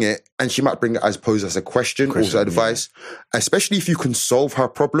 you bring it, and she might bring it as posed as a question or as advice, especially if you can solve her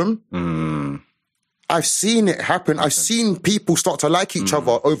problem. I've seen it happen. I've seen people start to like each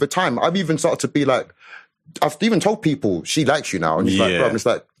other over time. I've even started to be like, I've even told people she likes you now. And it's like, bro, it's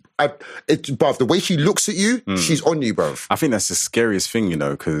like, bruv, the way she looks at you, she's on you, bruv. I think that's the scariest thing, you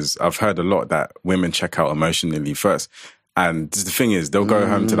know, because I've heard a lot that women check out emotionally first. And the thing is, they'll go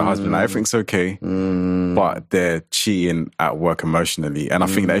home to the husband, like, everything's okay, but they're cheating at work emotionally. And I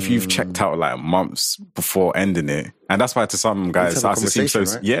think that if you've checked out like months before ending it, and that's why to some guys, it seems so,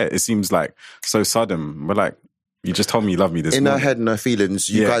 right? It seems like so sudden. But like, you just told me you love me this morning. In her head and her feelings,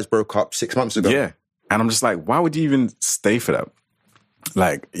 you guys broke up 6 months ago. Yeah. And I'm just like, why would you even stay for that?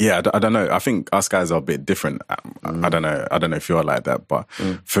 Like, I don't know. I think us guys are a bit different. I don't know if you're like that, but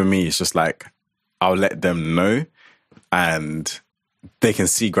for me, it's just like, I'll let them know, and they can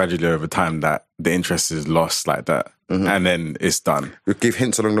see gradually over time that the interest is lost like that. And then it's done. You give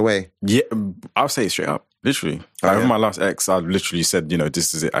hints along the way? Yeah, I'll say it straight up, literally. With my last ex, I literally said,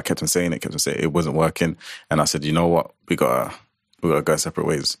 this is it. I kept on saying it, it wasn't working. And I said, you know what? We gotta go separate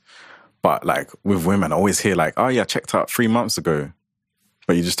ways. But like with women, I always hear like, oh yeah, I checked out 3 months ago.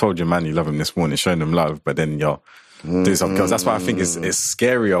 But you just told your man you love him this morning, showing them love, but then you're doing something else. That's why I think it's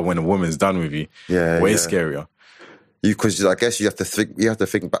scarier when a woman's done with you. Yeah, way scarier. Because I guess you have to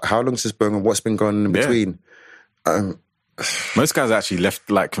think about how long has this been on, what's been going on in between. Most guys are actually left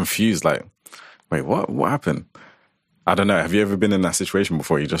like confused, like, wait, what happened? I don't know. Have you ever been in that situation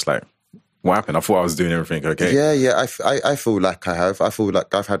before? You're just like, what happened? I thought I was doing everything okay. Yeah. I feel like I have. I feel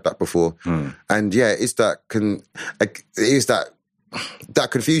like I've had that before. And yeah, it's that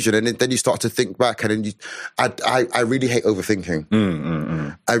that confusion, and then you start to think back, and then I really hate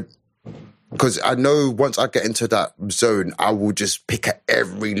overthinking. Because I know once I get into that zone, I will just pick at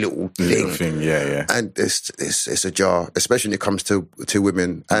every little thing. Yeah. And it's a jar, especially when it comes to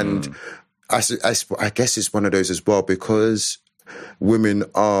women. And I guess it's one of those as well, because women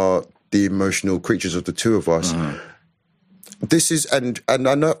are the emotional creatures of the two of us. This is, and I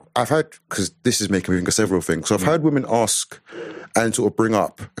know I've heard, because this is making me think of several things. So I've heard women ask and sort of bring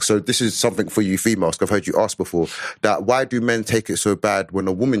up, so this is something for you females, I've heard you ask before, that why do men take it so bad when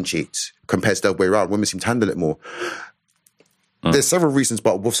a woman cheats compared to the other way around? Women seem to handle it more. There's several reasons,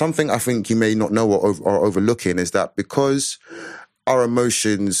 but something I think you may not know or overlooking is that because our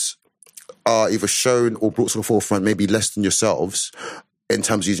emotions are either shown or brought to the forefront maybe less than yourselves, in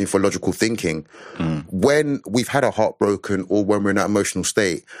terms of using for logical thinking, when we've had our heart broken or when we're in that emotional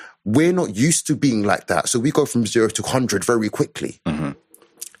state, we're not used to being like that. So we go from 0 to 100 very quickly. Do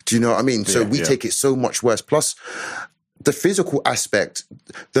you know what I mean? So we take it so much worse. Plus, the physical aspect,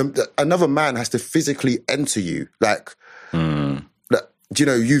 another man has to physically enter you. Like,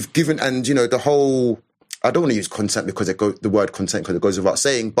 you've given, and, the whole... I don't want to use consent because the word consent because it goes without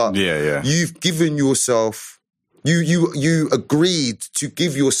saying, but you've given yourself... You agreed to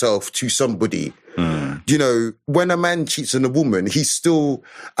give yourself to somebody. When a man cheats on a woman, he's still,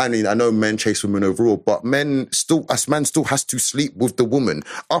 I mean, I know men chase women overall, but man still has to sleep with the woman.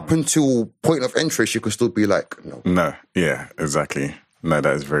 Up until point of interest, you can still be like, no. No, yeah, exactly. No,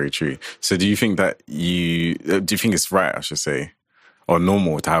 that is very true. So do you think it's right, I should say, or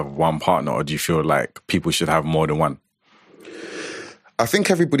normal to have one partner, or do you feel like people should have more than one? I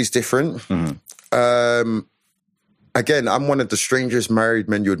think everybody's different. Again, I'm one of the strangest married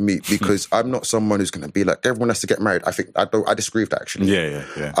men you would meet, because I'm not someone who's going to be like, everyone has to get married. I disagree with that, actually.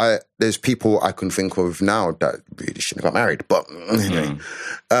 Yeah. There's people I can think of now that really shouldn't have got married. But anyway,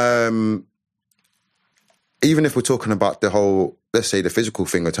 even if we're talking about the whole, let's say the physical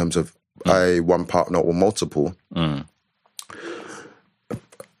thing in terms of one partner or multiple,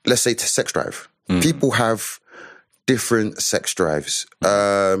 let's say to sex drive. People have different sex drives.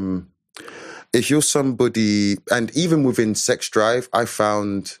 If you're somebody, and even within sex drive, I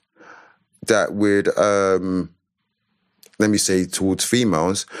found that with, let me say towards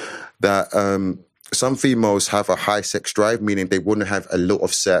females, that some females have a high sex drive, meaning they want to have a lot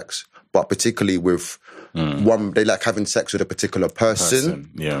of sex, but particularly with one, they like having sex with a particular person.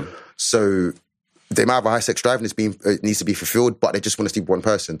 Yeah. So they might have a high sex drive and it needs to be fulfilled, but they just want to sleep with one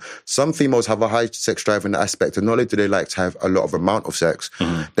person. Some females have a high sex drive in the aspect of not only do they like to have a lot of amount of sex,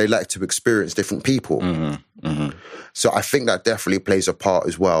 they like to experience different people. So I think that definitely plays a part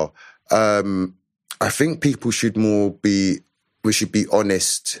as well. I think people should we should be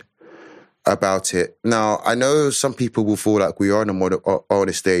honest about it. Now, I know some people will feel like we are in a more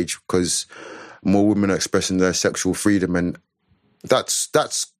honest stage because more women are expressing their sexual freedom, and that's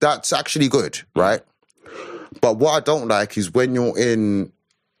actually good, right? But what I don't like is when you're in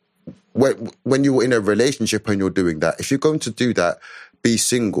a relationship and you're doing that. If you're going to do that, be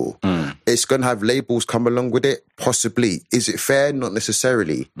single. It's going to have labels come along with it, possibly. Is it fair? Not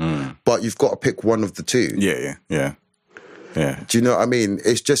necessarily. But you've got to pick one of the two. Yeah. Do you know what I mean?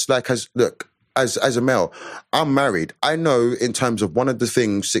 It's just like, as a male, I'm married. I know in terms of one of the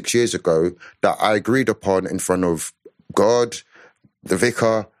things 6 years ago that I agreed upon in front of God, the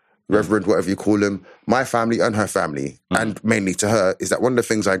vicar, reverend, whatever you call him, my family and her family, and mainly to her, is that one of the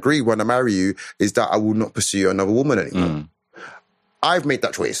things I agree when I marry you is that I will not pursue another woman anymore. I've made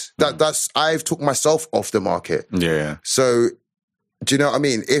that choice. I've took myself off the market. Yeah. So, do you know what I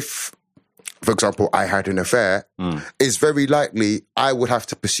mean? If, for example, I had an affair, it's very likely I would have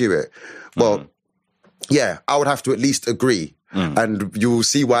to pursue it. Well, yeah, I would have to at least agree. And you'll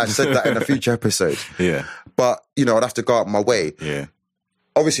see why I said that in a future episode. Yeah. But, I'd have to go out my way. Yeah.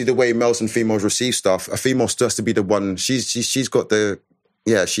 obviously the way males and females receive stuff, a female still has to be the one. She's got the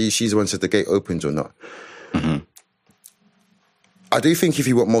she's the one said the gate opens or not. Mm-hmm. I do think if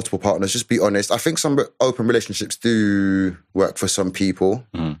you want multiple partners, just be honest. I think some open relationships do work for some people.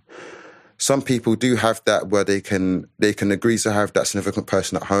 Mm. Some people do have that where they can agree to have that significant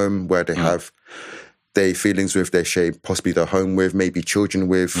person at home where they have their feelings with, they share possibly their home with, maybe children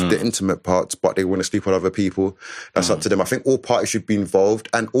with, the intimate parts, but they want to sleep with other people. That's up to them. I think all parties should be involved.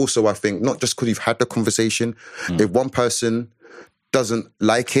 And also I think not just because you've had the conversation, if one person doesn't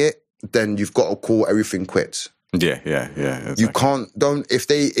like it, then you've got to call everything quits. Yeah. Exactly. You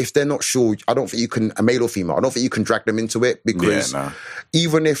if they're not sure, I don't think you can, a male or female, I don't think you can drag them into it because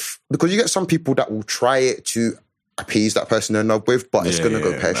because you get some people that will try it to appease that person they're in love with, but it's going to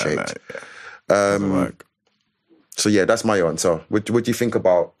go pear-shaped. So yeah, that's my answer. What do you think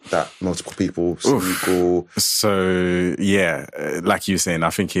about that? Multiple people, single? So yeah, like you were saying,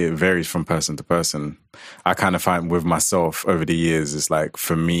 I think it varies from person to person. I kind of find with myself over the years, it's like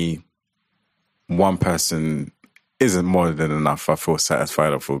for me, one person isn't more than enough. I feel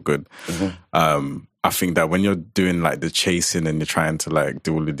satisfied. I feel good. Mm-hmm. I think that when you're doing like the chasing and you're trying to like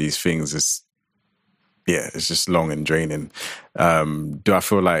do all of these things, it's just long and draining. Do I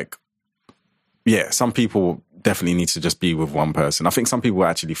feel like, some people definitely need to just be with one person. I think some people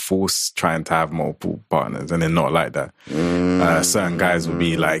actually force trying to have multiple partners and they're not like that. Certain guys will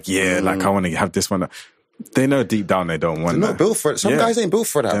be like, like I want to have this one. They know deep down they don't want that. They're not built for it. Some guys ain't built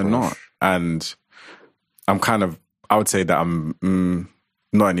for that. They're not. And I would say that I'm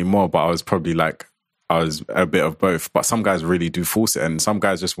not anymore, but I was a bit of both. But some guys really do force it, and some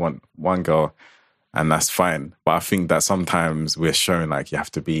guys just want one girl, and that's fine. But I think that sometimes we're shown like you have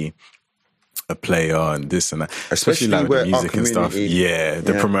to be a player and this and that, especially like with the music and stuff. They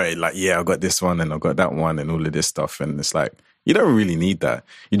promote it like, I got this one and I got that one and all of this stuff, and it's like you don't really need that.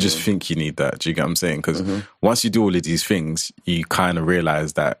 You just think you need that. Do you get what I'm saying? Because once you do all of these things, you kind of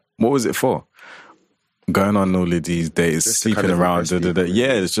realize that what was it for? Going on all of these days, just sleeping around,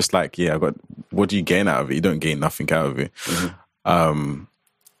 yeah, it's just like, what do you gain out of it? You don't gain nothing out of it.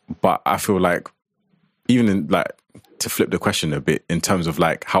 But I feel like, even in like, to flip the question a bit, in terms of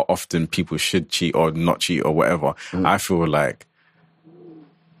like how often people should cheat or not cheat or whatever, I feel like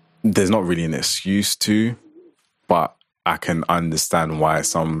there's not really an excuse to, but I can understand why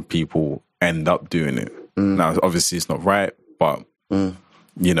some people end up doing it. Now, obviously it's not right, but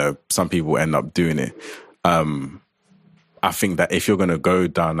some people end up doing it. I think that if you're going to go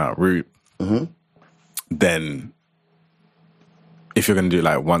down that route, then if you're going to do it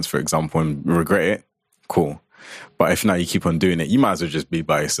like once, for example, and regret it, cool. But if now you keep on doing it, you might as well just be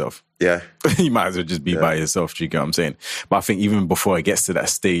by yourself. Yeah. You might as well just be by yourself. Do you get what I'm saying? But I think even before it gets to that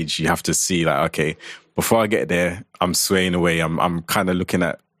stage, you have to see like, okay, before I get there, I'm swaying away. I'm kind of looking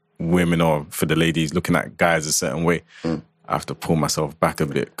at women, or for the ladies, looking at guys a certain way. I have to pull myself back a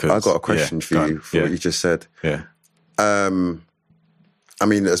bit. I got a question for you for what you just said. Yeah. I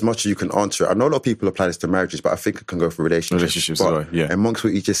mean, as much as you can answer it, I know a lot of people apply this to marriages, but I think it can go for relationships. But amongst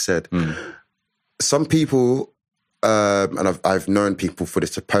what you just said, some people, and I've known people for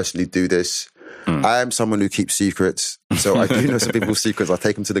this to personally do this. I am someone who keeps secrets, so I do know some people's secrets. I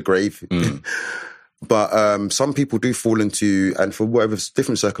take them to the grave. But some people do fall into, and for whatever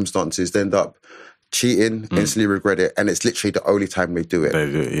different circumstances, they end up cheating, instantly regret it, and it's literally the only time they do it.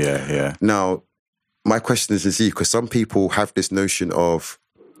 They do it, yeah. Now, my question is to you, because some people have this notion of,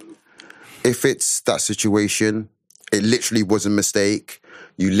 if it's that situation, it literally was a mistake,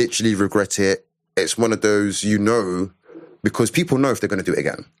 you literally regret it, it's one of those, because people know if they're going to do it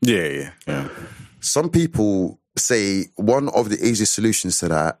again. Yeah. Some people say one of the easiest solutions to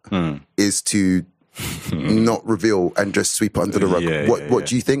that is to not reveal and just sweep it under the rug. What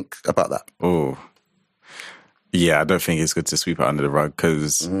do you think about that? Oh, yeah, I don't think it's good to sweep it under the rug,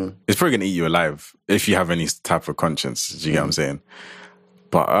 because it's probably going to eat you alive if you have any type of conscience. Do you get what I'm saying?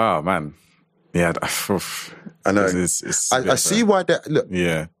 But, oh, man. Yeah. I know. I see why that... Look.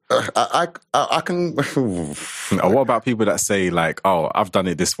 Yeah. I can... What about people that say, like, oh, I've done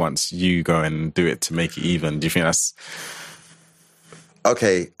it this once, you go and do it to make it even? Do you think that's...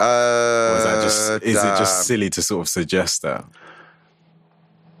 Okay. Or is it just silly to sort of suggest that?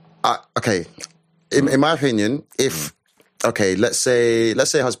 Okay. In my opinion, if let's say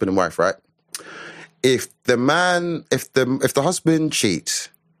husband and wife, right? If the husband cheats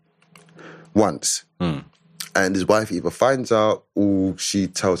once, and his wife either finds out or he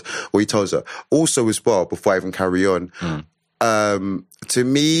tells her. Also as well, before I even carry on, to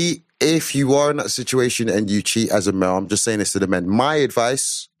me, if you are in that situation and you cheat as a male, I'm just saying this to the men, my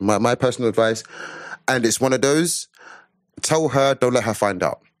advice, my personal advice, and it's one of those, tell her, don't let her find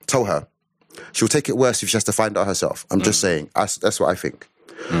out. Tell her. She'll take it worse if she has to find out herself. I'm just saying. That's what I think.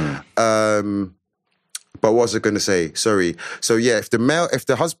 But what was I going to say? Sorry. So yeah, if the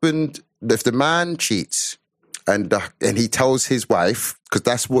man cheats and he tells his wife, because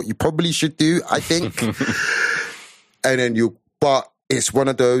that's what you probably should do, I think. And then but it's one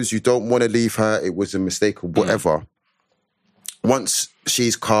of those, you don't want to leave her. It was a mistake or whatever. Once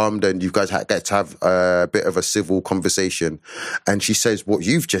she's calmed and you guys get to have a bit of a civil conversation and she says what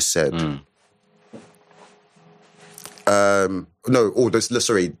you've just said. The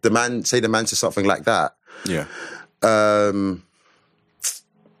man says something like that. Yeah.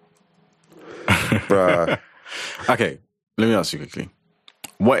 Bruh. Okay, let me ask you quickly.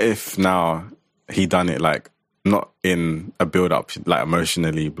 What if now he done it like not in a build-up, like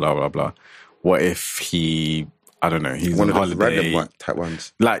emotionally, blah, blah, blah. What if he, I don't know, he's on holiday. Random type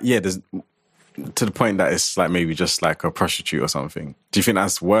ones. Like, yeah, there's to the point that it's like maybe just like a prostitute or something. Do you think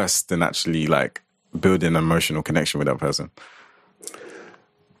that's worse than actually like building an emotional connection with that person?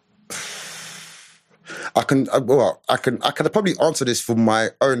 I can probably answer this for my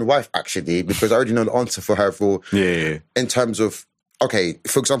own wife, actually, because I already know the answer for her in terms of, okay,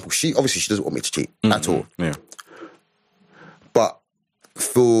 for example, she doesn't want me to cheat at all. Yeah. But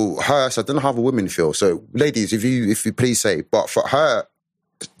for her, so I don't know how other women feel. So ladies, if you please say, but for her,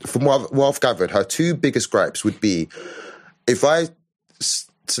 from what I've gathered, her two biggest gripes would be if I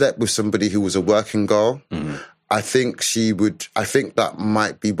slept with somebody who was a working girl, I think that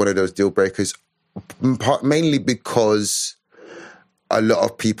might be one of those deal breakers, mainly because a lot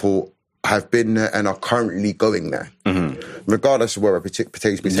of people have been there and are currently going there, regardless of whether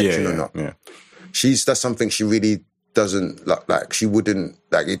potatoes be section or not. Yeah. That's something she really doesn't like. She wouldn't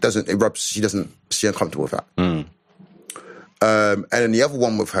like. She's uncomfortable with that. And then the other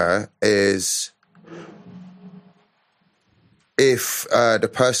one with her is if the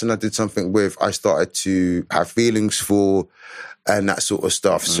person I did something with, I started to have feelings for and that sort of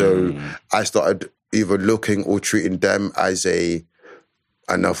stuff. So I started either looking or treating them as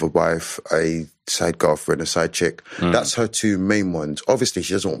another wife, a side girlfriend, a side chick. That's her two main ones. Obviously,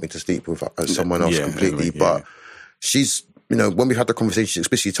 she doesn't want me to sleep with someone else completely, but she's, when we had the conversation, she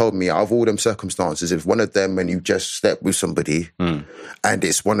explicitly told me, out of all them circumstances, if one of them when you just slept with somebody and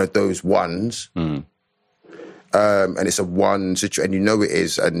it's one of those ones, and it's a one situation, and it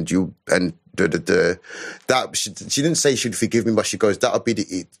is, and that she didn't say she'd forgive me, but she goes, that'll be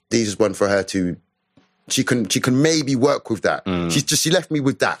the easiest one for her to. She can maybe work with that. She left me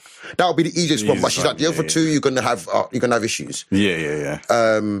with that. That'll be the easiest one, but she's like, the other two, you're gonna have issues. Yeah.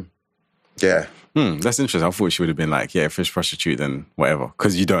 Yeah. That's interesting. I thought she would have been like, yeah, if it's prostitute, then whatever,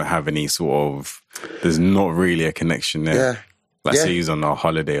 because you don't have any sort of. There's not really a connection there. Yeah. Say he's on a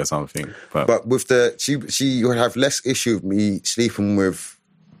holiday or something. But with she would have less issue with me sleeping with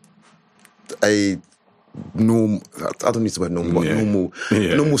a normal. I don't need the word normal.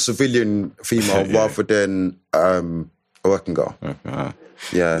 Normal civilian female rather than a working girl.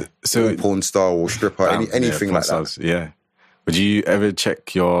 Yeah. So or porn star or stripper, anything like that. Yeah. Would you ever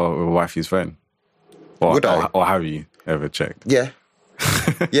check your wifey's phone? Or have you ever checked? Yeah.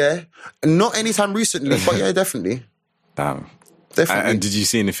 Yeah. Not anytime recently, but yeah, definitely. Damn. Definitely. And did you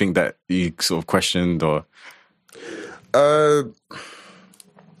see anything that you sort of questioned or? Do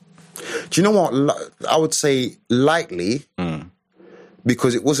you know what? I would say lightly,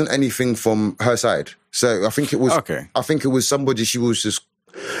 because it wasn't anything from her side. So I think it was. Okay. I think it was somebody she was just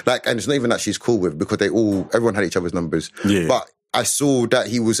like, and it's not even that she's cool with, because everyone had each other's numbers. Yeah. But I saw that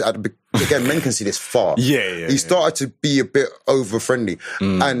he was again, men can see this far. Yeah. He started to be a bit over friendly,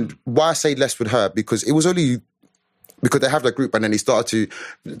 and why I say less with her, because it was only. Because they have that group, and then he started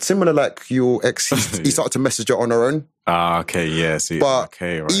to, similar like your ex, he started to message her on her own. Okay, yeah. See, but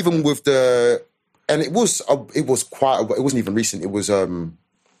okay, right. even with and it was quite, it wasn't even recent. It was a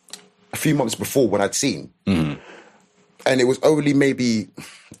few months before when I'd seen, and it was only maybe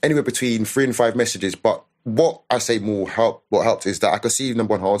anywhere between 3 and 5 messages. But what I say what helped is that I could see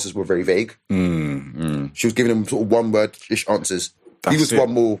number one, her answers were very vague. She was giving him sort of one-word-ish answers. He was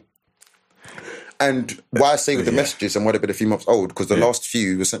one more. And why I say with the messages, and might have been a few months old, because the last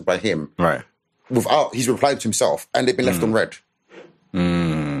few were sent by him. Right. He's replied to himself, and they've been left on read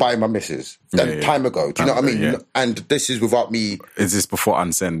by my missus. Time ago. Do you know what I mean? Yeah. And this is without me. Is this before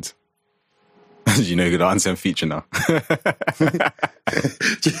unsend? You know, you got the unsend feature now.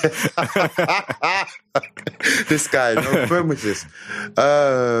 This guy, when was this?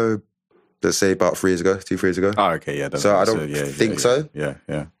 Let's say about 2 years ago. Oh, okay, yeah. So I don't think so. Yeah.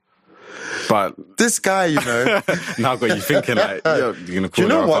 But this guy, you know, now got you thinking like you're gonna call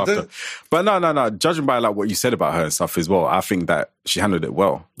her up after. But no. Judging by like what you said about her and stuff as well, I think that she handled it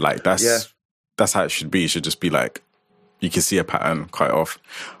well. Like that's how it should be. It should just be like you can see a pattern quite off.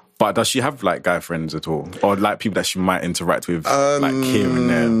 But does she have like guy friends at all, or like people that she might interact with like here and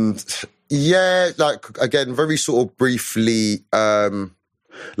there? Yeah, like again, very sort of briefly.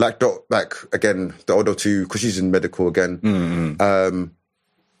 Like the other two, because she's in medical again.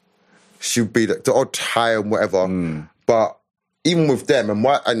 She'll be like the odd high and whatever. But even with them,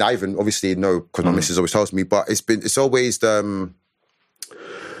 and I even obviously know because my missus always tells me. But it's always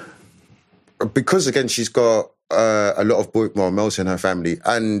because again she's got a lot of males in her family,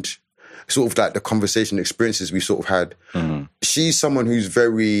 and sort of like the conversation experiences we sort of had. She's someone who's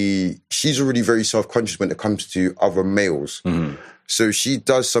already very self-conscious when it comes to other males. So she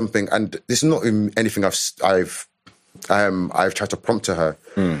does something, and this is not anything I've tried to prompt to her.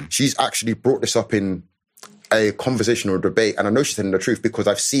 She's actually brought this up in a conversation or a debate, and I know she's telling the truth because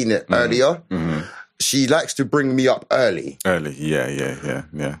I've seen it earlier. She likes to bring me up early.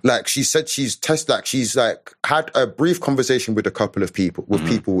 Yeah. Like she said, she's had a brief conversation with a couple of people,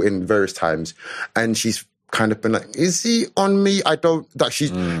 people in various times, and she's kind of been like, is he on me? I don't,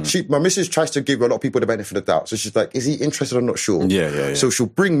 that my missus tries to give a lot of people the benefit of the doubt. So she's like, is he interested? I'm not sure. Yeah. So she'll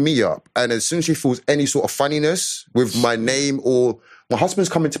bring me up. And as soon as she feels any sort of funniness with my name, or my husband's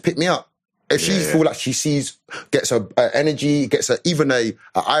coming to pick me up, if she feels like she gets her energy, gets her even a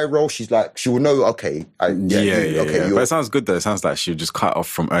eye roll, she's like, she will know, okay. Okay. But it sounds good though. It sounds like she'll just cut off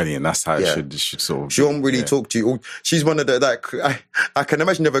from early, and that's how it should sort of. She won't really talk to you. She's one of the, like, I can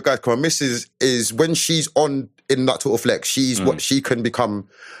imagine the other guys, because my missus is, when she's on in that sort of flex, she's what she can become.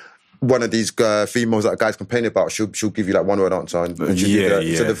 One of these females that guys complain about, she'll give you like one word answer, and she'll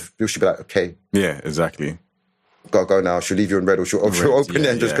be like, okay. Yeah, exactly. Gotta go now. She'll leave you in red, or she'll open it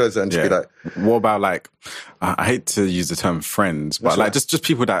and just close it and just be like. What about like, I hate to use the term friends, but like just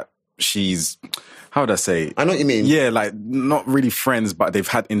people that she's, how would I say? I know what you mean. Yeah, like not really friends, but they've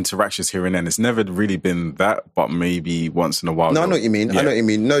had interactions here and then. It's never really been that, but maybe once in a while. No, I know what you mean. I know what you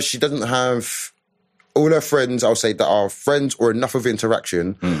mean. No, she doesn't have. All her friends, I'll say, that are friends or enough of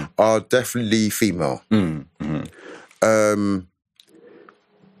interaction are definitely female.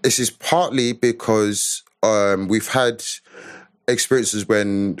 This is partly because we've had experiences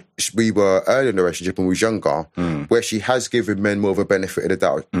when we were early in the relationship and we was younger, where she has given men more of a benefit of the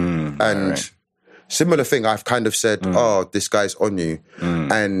doubt. And similar thing, I've kind of said, oh, this guy's on you.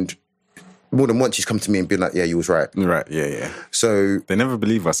 And more than once she's come to me and been like, yeah, you was right. Right, yeah. So they never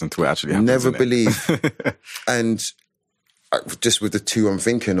believe us until it actually happens. Never believe. And just with the two I'm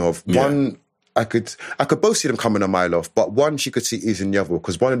thinking of, one, I could both see them coming a mile off, but one she could see easy in the other,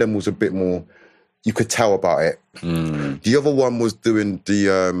 because one of them was a bit more, you could tell about it. The other one was doing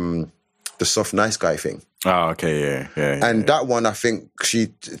the soft nice guy thing. Oh, okay, yeah. And that one, I think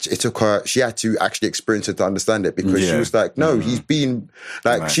she had to actually experience it to understand it, because she was like, no, he's been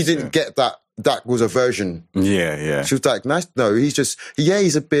like, nice, she didn't get that was a version. Yeah. She was like, nice, no, he's just,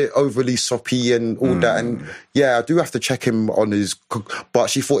 he's a bit overly soppy and all that. And I do have to check him on his,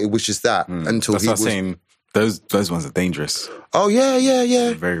 but she thought it was just that until that's he was saying. Those ones are dangerous. Oh, yeah.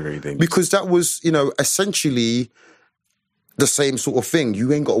 Very, very dangerous. Because that was, essentially the same sort of thing.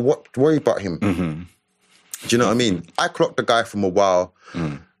 You ain't got to worry about him. Do you know what I mean? I clocked the guy from a while.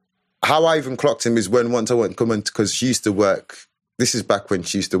 How I even clocked him is when once I went comment, because she used to work, this is back when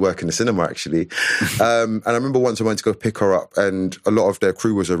she used to work in the cinema, actually. And I remember once I went to go pick her up, and a lot of their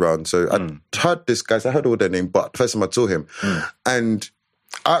crew was around. So I heard this guy, I heard all their name, but the first time I saw him, and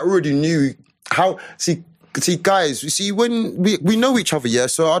I already knew how, see, guys, you see, when we know each other, yeah?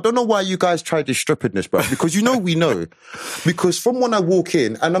 So I don't know why you guys try this stupidness, bro. Because we know. Because from when I walk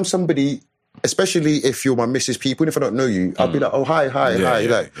in, and I'm somebody, especially if you're my missus people, and if I don't know you, I'll be like, oh, hi.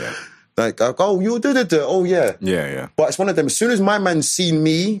 Like, oh, you're oh, yeah. Yeah. But it's one of them, as soon as my man's seen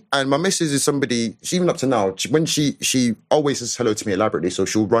me, and my missus is somebody, even up to now, when she always says hello to me elaborately, so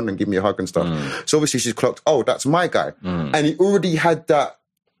she'll run and give me a hug and stuff. So obviously she's clocked, oh, that's my guy. And he already had that,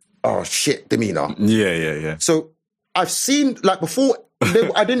 oh shit, demeanor. Yeah. So I've seen, like, before,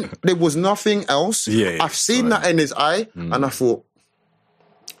 there was nothing else. Yeah. I've seen that in his eye, and I thought,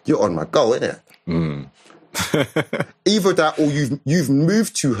 you're on my go, innit? Either that, or you've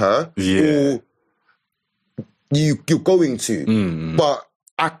moved to her, or you're going to. But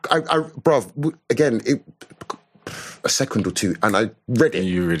I bruv, again, a second or two, and I read it.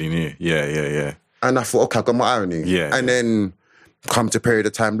 You really knew. Yeah. And I thought, okay, I got my eye on you. Yeah. And then come to a period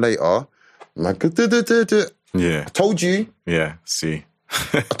of time later, I'm like, I told you. Yeah, see.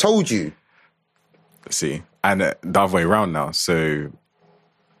 I told you. See. And the other way around now. So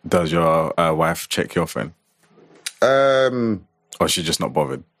Does your wife check your phone? Or is she just not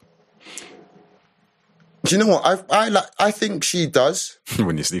bothered? Do you know what? I think she does.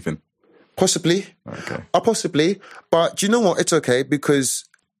 When you're sleeping? Possibly. Okay. Possibly. But do you know what? It's okay because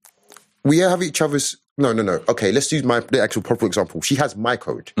we have each other's... No. Okay, let's use the actual proper example. She has my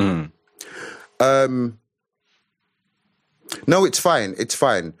code. Mm. No, it's fine. It's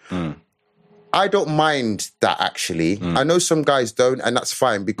fine. Mm. I don't mind that, actually. Mm. I know some guys don't, and that's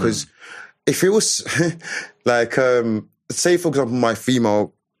fine because if it was like, say, for example, my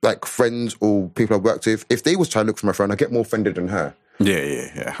female like friends or people I worked with, if they was trying to look for my phone, I get more offended than her.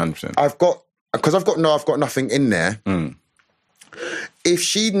 Yeah, 100%. I've got nothing in there. Mm. If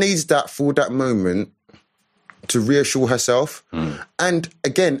she needs that for that moment to reassure herself, and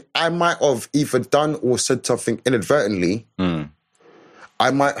again, I might have either done or said something inadvertently. I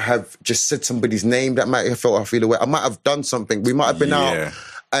might have just said somebody's name that might have felt I feel away. I might have done something. We might have been out,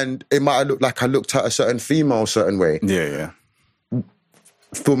 and it might have looked like I looked at a certain female a certain way. Yeah.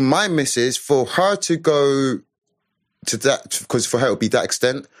 For my missus, for her to go to that, because for her it would be that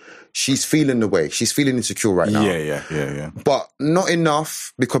extent, she's feeling the way. She's feeling insecure right now. Yeah. But not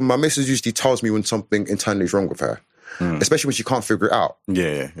enough, because my missus usually tells me when something internally is wrong with her, especially when she can't figure it out.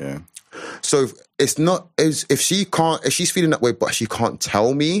 Yeah. So it's not, if she's feeling that way, but she can't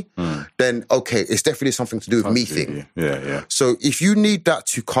tell me, then okay, it's definitely something to do with me thing. Yeah. So if you need that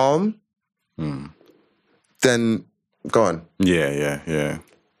to calm, then go on. Yeah.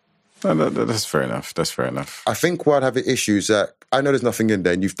 No, that's fair enough. I think where I'd have an issue is that I know there's nothing in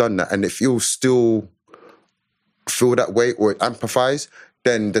there and you've done that, and if you'll still feel that way or empathize,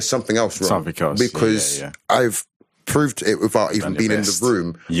 then there's something else wrong. Something else. Because I've proved it without even being in the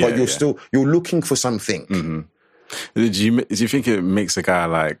room. But you're looking for something. Mm-hmm. Do you think it makes a guy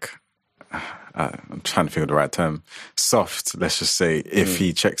like, I'm trying to think of the right term, soft, let's just say, if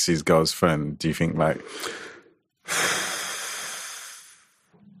he checks his girl's phone? Do you think like...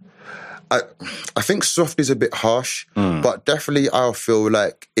 I think soft is a bit harsh, but definitely I'll feel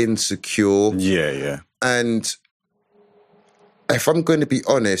like insecure. Yeah. And if I'm going to be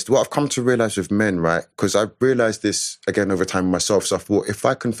honest, what I've come to realize with men, right, because I've realized this again over time myself, so I thought, if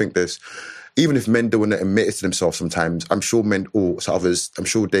I can think this, even if men don't want to admit it to themselves sometimes, I'm sure men or others, I'm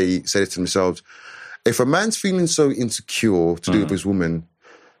sure they say it to themselves. If a man's feeling so insecure to do with his woman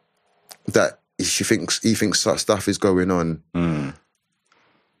that he thinks such stuff is going on,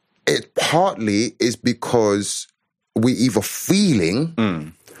 it partly is because we either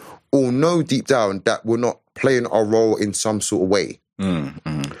feeling or know deep down that we're not playing our role in some sort of way.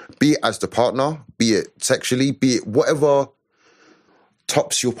 Be it as the partner, be it sexually, be it whatever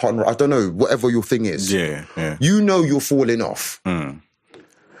tops your partner. I don't know, whatever your thing is. Yeah. You know you're falling off.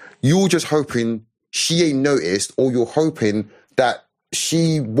 You're just hoping she ain't noticed, or you're hoping that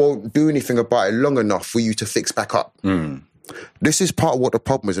she won't do anything about it long enough for you to fix back up. This is part of what the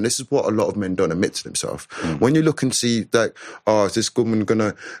problem is, and this is what a lot of men don't admit to themselves. When you look and see that, is this woman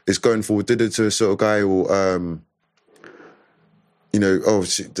is going for to a sort of guy, or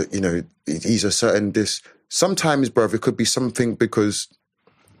he's a certain this. Sometimes, bruv, it could be something because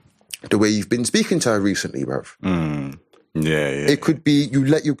the way you've been speaking to her recently, bruv. Yeah. It could be you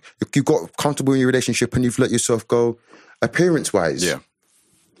got comfortable in your relationship and you've let yourself go appearance-wise. Yeah.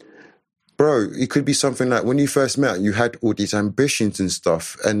 Bro, it could be something like when you first met, you had all these ambitions and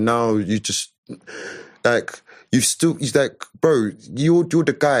stuff, and now you just bro, you're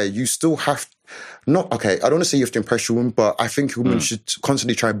the guy. You still have I don't want to say you have to impress your woman, but I think a woman should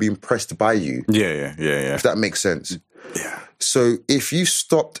constantly try and be impressed by you. Yeah. If that makes sense. Yeah. So if you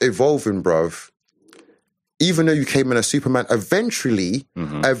stopped evolving, bruv, even though you came in as Superman, eventually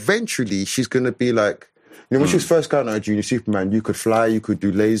she's going to be like, when she was first going out as Junior Superman, you could fly, you could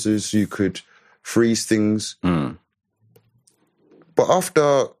do lasers, you could freeze things. But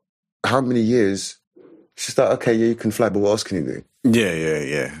after how many years, she's like, okay, yeah, you can fly, but what else can you do?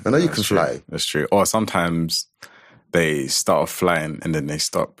 Yeah. I know you can fly. That's true. Or sometimes they start off flying and then they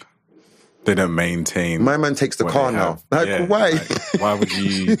stop. They don't maintain. My man takes the car now. Like, why? Like, why would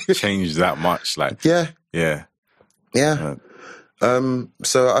you change that much? Like, yeah.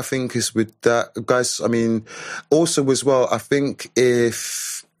 So I think it's with that, guys. I mean, also as well, I think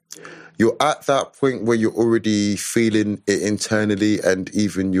if you're at that point where you're already feeling it internally and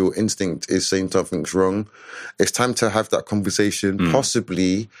even your instinct is saying something's wrong, it's time to have that conversation.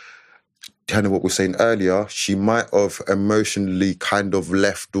 Possibly, kind of what we were saying earlier, she might have emotionally kind of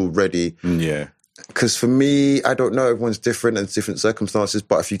left already. Yeah. Because for me, I don't know, everyone's different and different circumstances,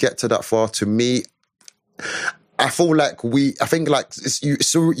 but if you get to that far, to me, I feel like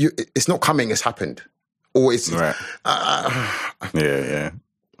it's not coming, it's happened. Or it's... Right. Yeah.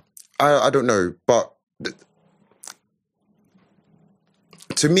 I don't know, but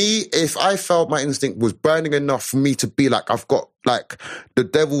to me, if I felt my instinct was burning enough for me to be like, I've got like the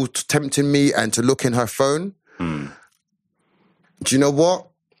devil tempting me and to look in her phone, do you know what?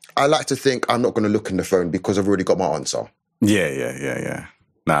 I like to think I'm not going to look in the phone because I've already got my answer. Yeah.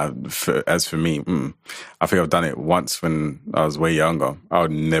 Nah, as for me, I think I've done it once when I was way younger. I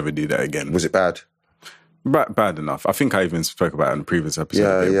would never do that again. Was it bad? Bad enough. I think I even spoke about it in the previous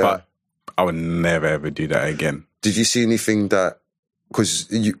episode. Yeah. But I would never, ever do that again. Did you see anything that...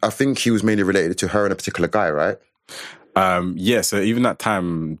 Because I think he was mainly related to her and a particular guy, right? Yeah, so even that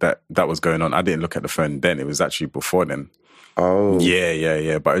time that was going on, I didn't look at the phone then. It was actually before then. Oh.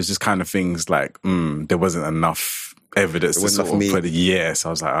 Yeah. But it was just kind of things like, there wasn't enough evidence to sort of put it. Yeah, so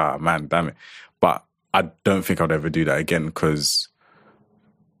I was like, man, damn it. But I don't think I'd ever do that again because,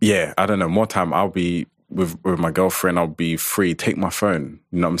 yeah, I don't know. More time I'll be with my girlfriend, I'll be free, take my phone.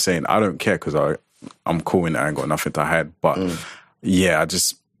 You know what I'm saying? I don't care because I'm cool and I ain't got nothing to hide. But yeah,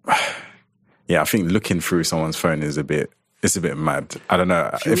 I think looking through someone's phone is a bit mad. I don't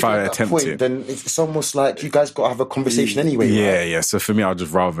know. If I attempt it, then it's almost like you guys got to have a conversation anyway. Yeah. So for me, I'd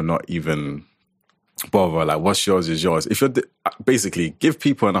just rather not even bother. Like, what's yours is yours. If you're basically give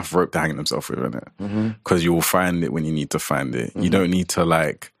people enough rope to hang themselves with, innit? Because you will find it when you need to find it. You don't need to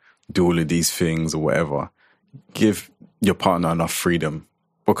like do all of these things or whatever. Give your partner enough freedom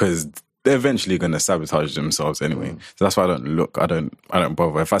because they're eventually going to sabotage themselves anyway. So that's why I don't look. I don't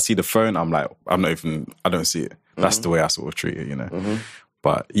bother. If I see the phone, I'm like, I don't see it. That's the way I sort of treat it, you know.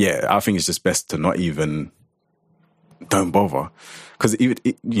 But yeah, I think it's just best to not even, don't bother. Because you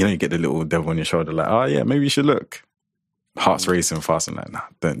get the little devil on your shoulder like, oh yeah, maybe you should look. Heart's racing fast and like, nah,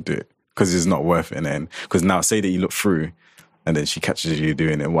 don't do it. Because it's not worth it in the end. Because now say that you look through and then she catches you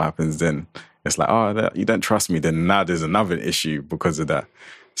doing it, what happens then? It's like, you don't trust me. Then now there's another issue because of that.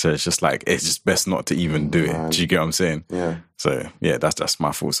 So it's just like, it's just best not to even do it. Do you get what I'm saying? Yeah. So yeah, that's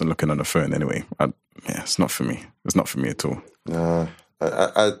my thoughts on looking on the phone anyway. It's not for me. It's not for me at all. No.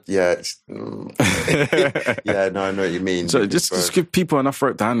 Yeah, I know what you mean. So just give people enough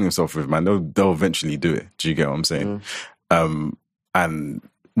rope to handle themselves with, man. They'll eventually do it. Do you get what I'm saying? And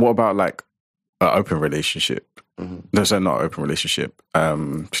what about like an open relationship? No, sorry, not open relationship.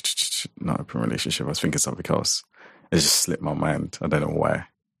 Not open relationship. I was thinking something else. It just slipped my mind. I don't know why.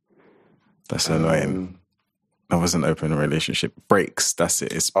 That's annoying. That wasn't an open relationship. Breaks. That's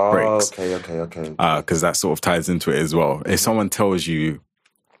it. It's breaks. Okay. Because that sort of ties into it as well. If someone tells you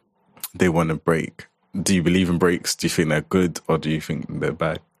they want to break, do you believe in breaks? Do you think they're good or do you think they're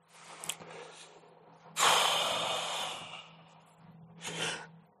bad?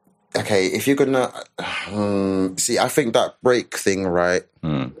 Okay, if you're gonna see, I think that break thing, right?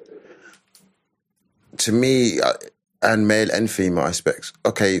 To me, and male and female aspects.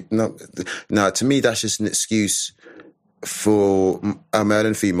 Okay, no, to me that's just an excuse for a male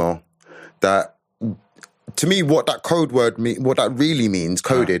and female. That to me, what that code word what that really means,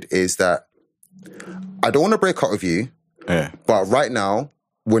 coded, is that I don't want to break up with you, but right now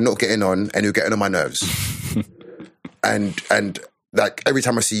we're not getting on, and you're getting on my nerves, and. Like, every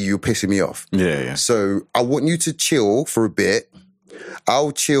time I see you, you're pissing me off. Yeah. So I want you to chill for a bit.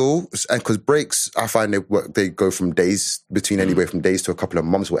 I'll chill, and because breaks, I find they go from days, anywhere from days to a couple of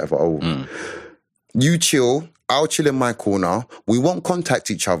months, whatever. You chill, I'll chill in my corner. We won't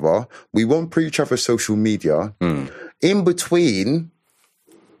contact each other. We won't pre each other's social media. In between,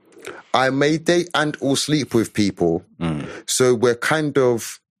 I may date and or sleep with people. So we're kind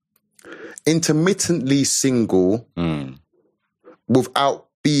of intermittently single. Without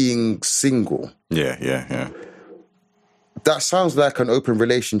being single. Yeah. That sounds like an open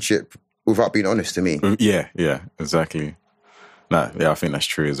relationship without being honest to me. Yeah, exactly. I think that's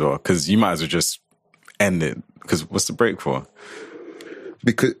true as well. Because you might as well just end it. Because what's the break for?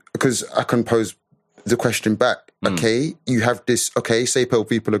 Because I can pose the question back. Okay, you have this, say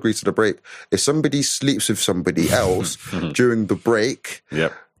people agree to the break. If somebody sleeps with somebody else during the break...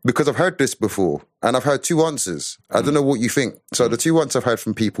 Yep. Because I've heard this before, and I've heard two answers. I don't know what you think. So the two answers I've heard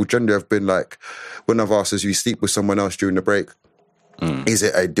from people generally have been like, when I've asked, as you sleep with someone else during the break, is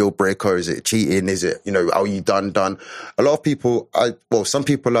it a deal breaker? Is it cheating? Is it, are you done? A lot of people, some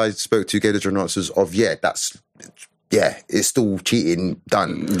people I spoke to gave the answers of, it's still cheating,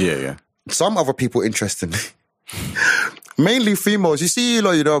 done. Yeah. Some other people, interestingly, mainly females, you see,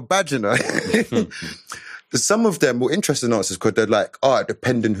 badger, some of them were interesting answers because they're like,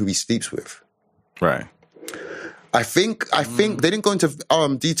 depending who he sleeps with. Right. I think they didn't go into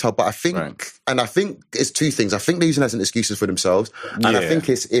detail, but I think it's two things. I think they're using that as an excuses for themselves. And I think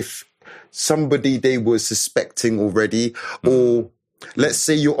it's if somebody they were suspecting already, or let's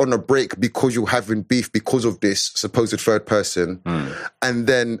say you're on a break because you're having beef because of this supposed third person, and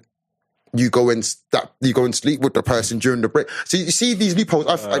then you go and sleep with the person during the break. So you see these loopholes.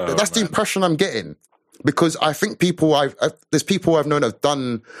 That's the impression I'm getting, because I think there's people I've known have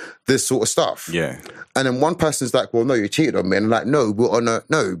done this sort of stuff. Yeah, and then one person's like, "Well, no, you cheated on me," and I'm like, "No,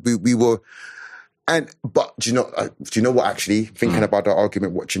 we were." But do you know what? Actually, thinking about that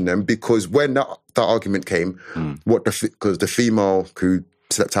argument, watching them, because when that argument came, because the female who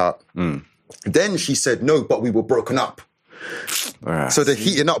slept out, then she said, "No, but we were broken up." So they're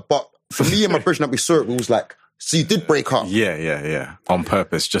heating up. But for me and my version that we saw it, was like, so you did break up. Yeah. On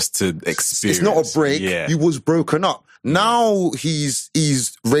purpose, just to experience. It's not a break. Yeah. You was broken up. Now he's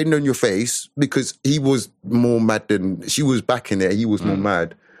raining on your face because he was more mad than she was back in there. He was more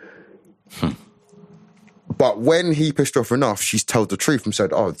mad. But when he pissed off enough, she's told the truth and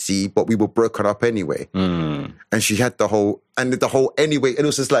said, "Oh, see, but we were broken up anyway." And she had the whole anyway. And it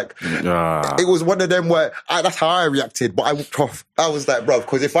was just like, it was one of them where that's how I reacted. But I walked off. I was like, bro,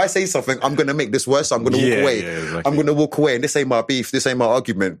 because if I say something, I'm going to make this worse. So I'm going to walk away. Yeah, exactly. I'm going to walk away. And this ain't my beef. This ain't my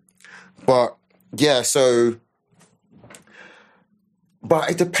argument. But yeah, so... But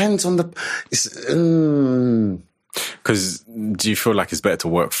it depends on Because do you feel like it's better to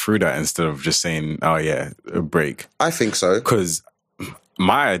work through that instead of just saying, "Oh yeah, a break"? I think so. Because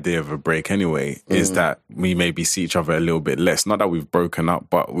my idea of a break anyway is that we maybe see each other a little bit less. Not that we've broken up,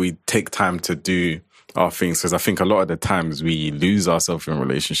 but we take time to do our things. Because I think a lot of the times we lose ourselves in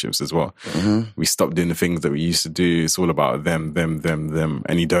relationships as well. We stop doing the things that we used to do. It's all about them.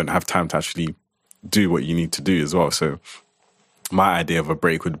 And you don't have time to actually do what you need to do as well. So my idea of a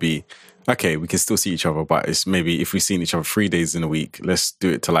break would be, okay, we can still see each other, but it's maybe if we've seen each other 3 days in a week, let's do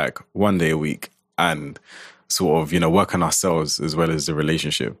it to like 1 day a week and sort of, work on ourselves as well as the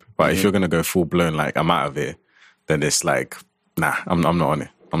relationship. But if you're going to go full blown, like, I'm out of here, then it's like, nah, I'm not on it.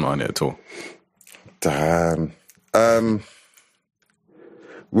 I'm not on it at all. Damn.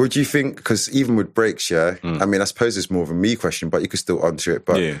 What do you think? Because even with breaks, I mean, I suppose it's more of a me question, but you could still answer it.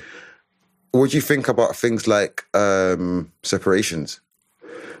 But what do you think about things like separations?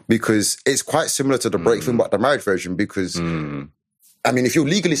 Because it's quite similar to the break thing, but the married version. Because I mean, if you're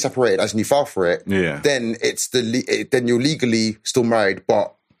legally separated as and you file for it, then then you're legally still married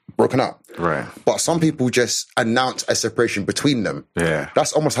but broken up. Right. But some people just announce a separation between them. Yeah.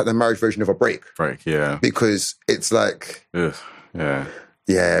 That's almost like the married version of a break. Break, yeah. Because it's like,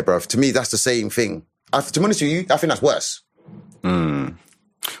 yeah, bro. To me, that's the same thing. To be honest with you, I think that's worse.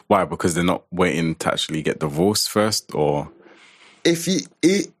 Why? Because they're not waiting to actually get divorced first, or if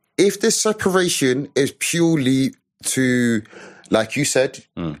the separation is purely to, like you said,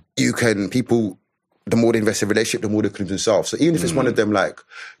 the more they invest in a relationship, the more they can do themselves. So even if it's one of them, like,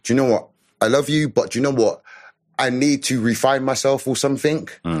 do you know what? I love you, but do you know what? I need to refine myself or something.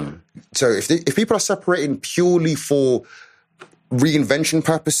 So if people are separating purely for reinvention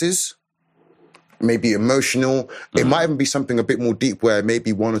purposes, maybe emotional, it might even be something a bit more deep where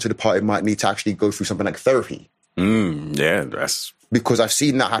maybe one or two of the party might need to actually go through something like therapy. Yeah, that's... Because I've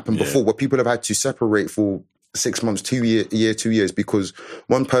seen that happen before, where people have had to separate for 6 months, 2 years, because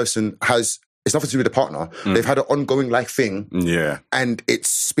one person has... It's nothing to do with the partner. They've had an ongoing thing. Yeah. And it's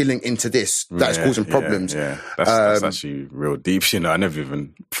spilling into this. That's causing problems. Yeah. That's actually real deep. I never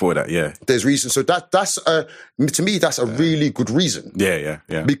even thought of that. Yeah. There's reasons. So that's to me, that's a really good reason. Yeah.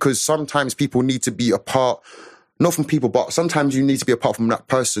 Because sometimes people need to be apart, not from people, but sometimes you need to be apart from that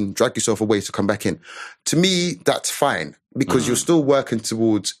person, drag yourself away to come back in. To me, that's fine, because you're still working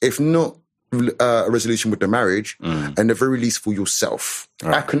towards, if not a resolution with the marriage, and the very least for yourself.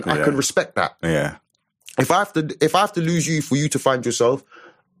 Right. I can respect that. Yeah. If I have to lose you for you to find yourself,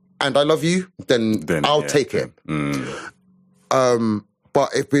 and I love you, then I'll take it. But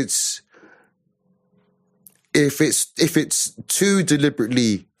if it's too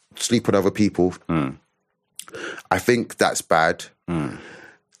deliberately sleep with other people, I think that's bad.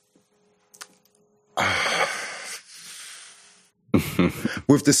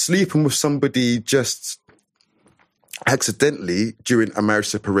 With the sleeping with somebody just accidentally during a marriage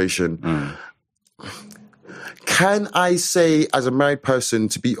separation, can I say, as a married person,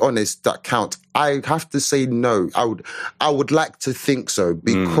 to be honest, that count? I have to say no. I would like to think so,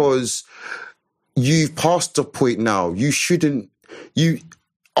 because you've passed the point now. You shouldn't.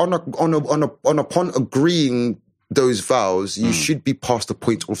 Upon agreeing those vows, you should be past the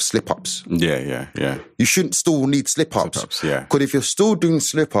point of slip-ups. Yeah. You shouldn't still need slip-ups. Yeah. Because if you're still doing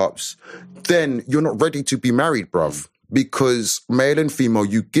slip-ups, then you're not ready to be married, bruv. Because male and female,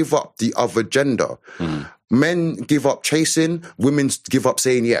 you give up the other gender. Men give up chasing, women give up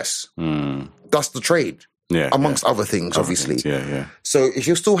saying yes. That's the trade. amongst other things, obviously. Yeah. So if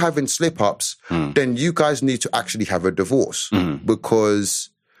you're still having slip-ups, then you guys need to actually have a divorce because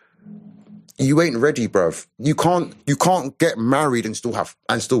you ain't ready, bruv. You can't get married and still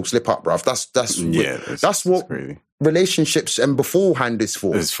slip up, bruv. That's what crazy. Relationships and beforehand is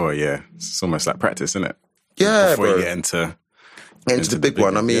for. It's for, It's almost like practice, isn't it? Yeah, before bro. you get into the big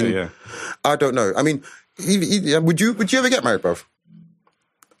one. I mean, I don't know. I mean, would you ever get married, bruv?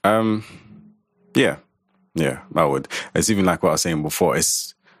 Yeah, I would. It's even like what I was saying before.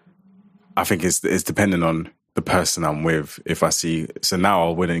 I think it's dependent on the person I'm with. If I see, so now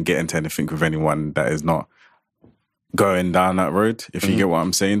I wouldn't get into anything with anyone that is not going down that road. If you get what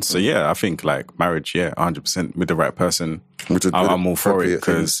I'm saying. So I think like marriage, 100% with the right person. I'm all for it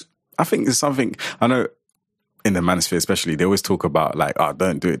because I think it's something I know in the manosphere, especially they always talk about like,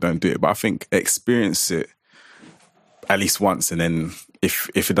 don't do it. But I think experience it at least once, and then if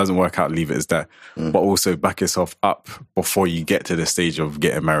it doesn't work out, leave it as that. But also back yourself up before you get to the stage of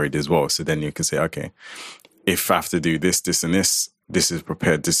getting married as well. So then you can say, okay, if I have to do this, this, and this is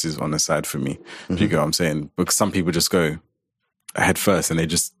prepared. This is on the side for me. Do you get what I'm saying? Because some people just go head first and they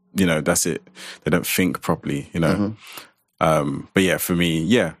just, that's it. They don't think properly, But for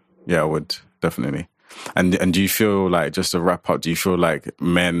me, I would definitely. And do you feel like, just to wrap up, do you feel like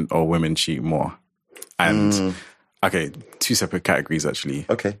men or women cheat more? And okay, two separate categories actually.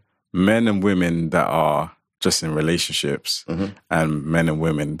 Okay. Men and women that are just in relationships and men and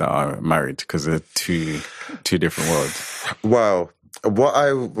women that are married, because they're two different worlds. Wow. What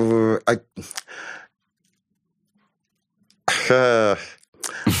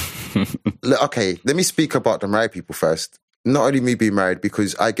okay, let me speak about the married people first. Not only me being married,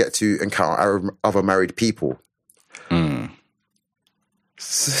 because I get to encounter other married people.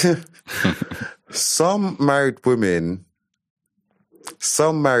 Some married women,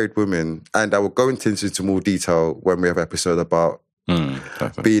 and I will go into more detail when we have an episode about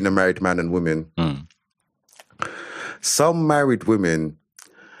being a married man and woman. Some married women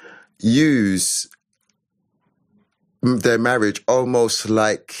use their marriage almost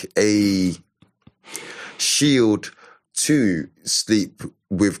like a shield to sleep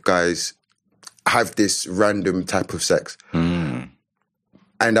with guys, have this random type of sex. And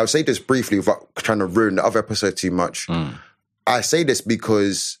I'll say this briefly without trying to ruin the other episode too much. I say this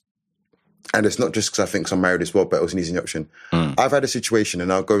because, and it's not just because I think I'm married as well, but it was an easy option. I've had a situation,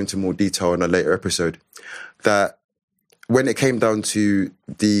 and I'll go into more detail in a later episode, that when it came down to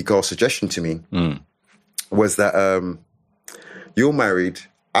the girl's suggestion to me, was that you're married,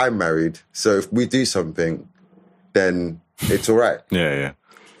 I'm married, so if we do something, then it's all right. Yeah.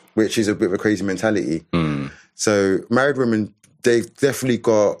 Which is a bit of a crazy mentality. So married women, they've definitely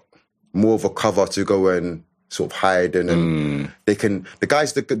got more of a cover to go and sort of hide, and they can. The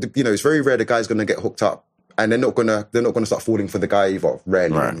guys, it's very rare the guy's going to get hooked up, and they're not going to start falling for the guy either.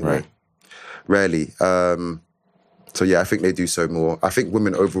 Rarely, right. Rarely. So I think they do so more. I think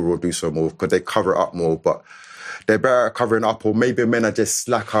women overall do so more because they cover it up more, but they're better at covering up, or maybe men are just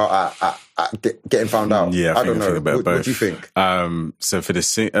slack out at getting found out. Yeah, I don't know. What do you think? So for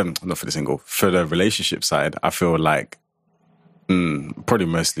for the relationship side, I feel like probably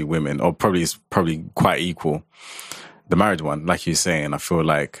mostly women, or probably quite equal. The married one, like you're saying, I feel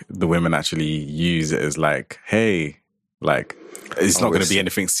like the women actually use it as like, hey, like it's not going to be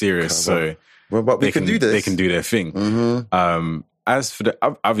anything serious, so but we can do this. They can do their thing. As for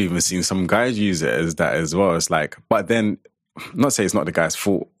I've even seen some guys use it as that as well. It's like, but then, not say it's not the guy's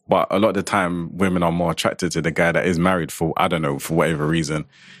fault, but a lot of the time women are more attracted to the guy that is married for, I don't know, for whatever reason.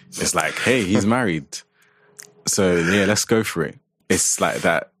 It's like, hey, he's married, so let's go for it. It's like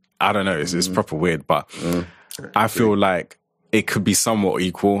that. I don't know. It's proper weird, but I feel like it could be somewhat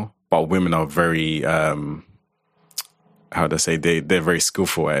equal, but women are very, how do I say, they're very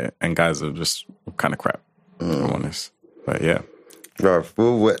skillful at it, and guys are just kind of crap, if I'm honest. But yeah.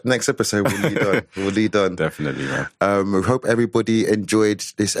 Well, next episode we'll lead on. Definitely, man. We hope everybody enjoyed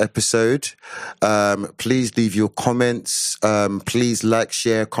this episode. Please leave your comments. Please like,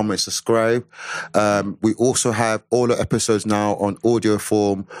 share, comment, subscribe. We also have all the episodes now on audio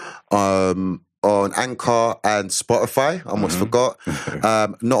form, on Anchor and Spotify. I almost forgot.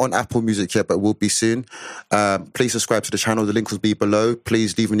 Not on Apple Music yet, but will be soon. Please subscribe to the channel. The link will be below.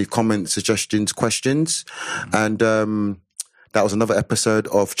 Please leave any comments, suggestions, questions. And that was another episode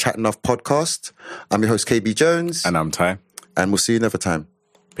of Nuff Podcast. I'm your host, KB Jones. And I'm Ty. And we'll see you another time.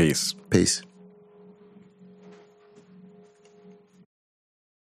 Peace. Peace.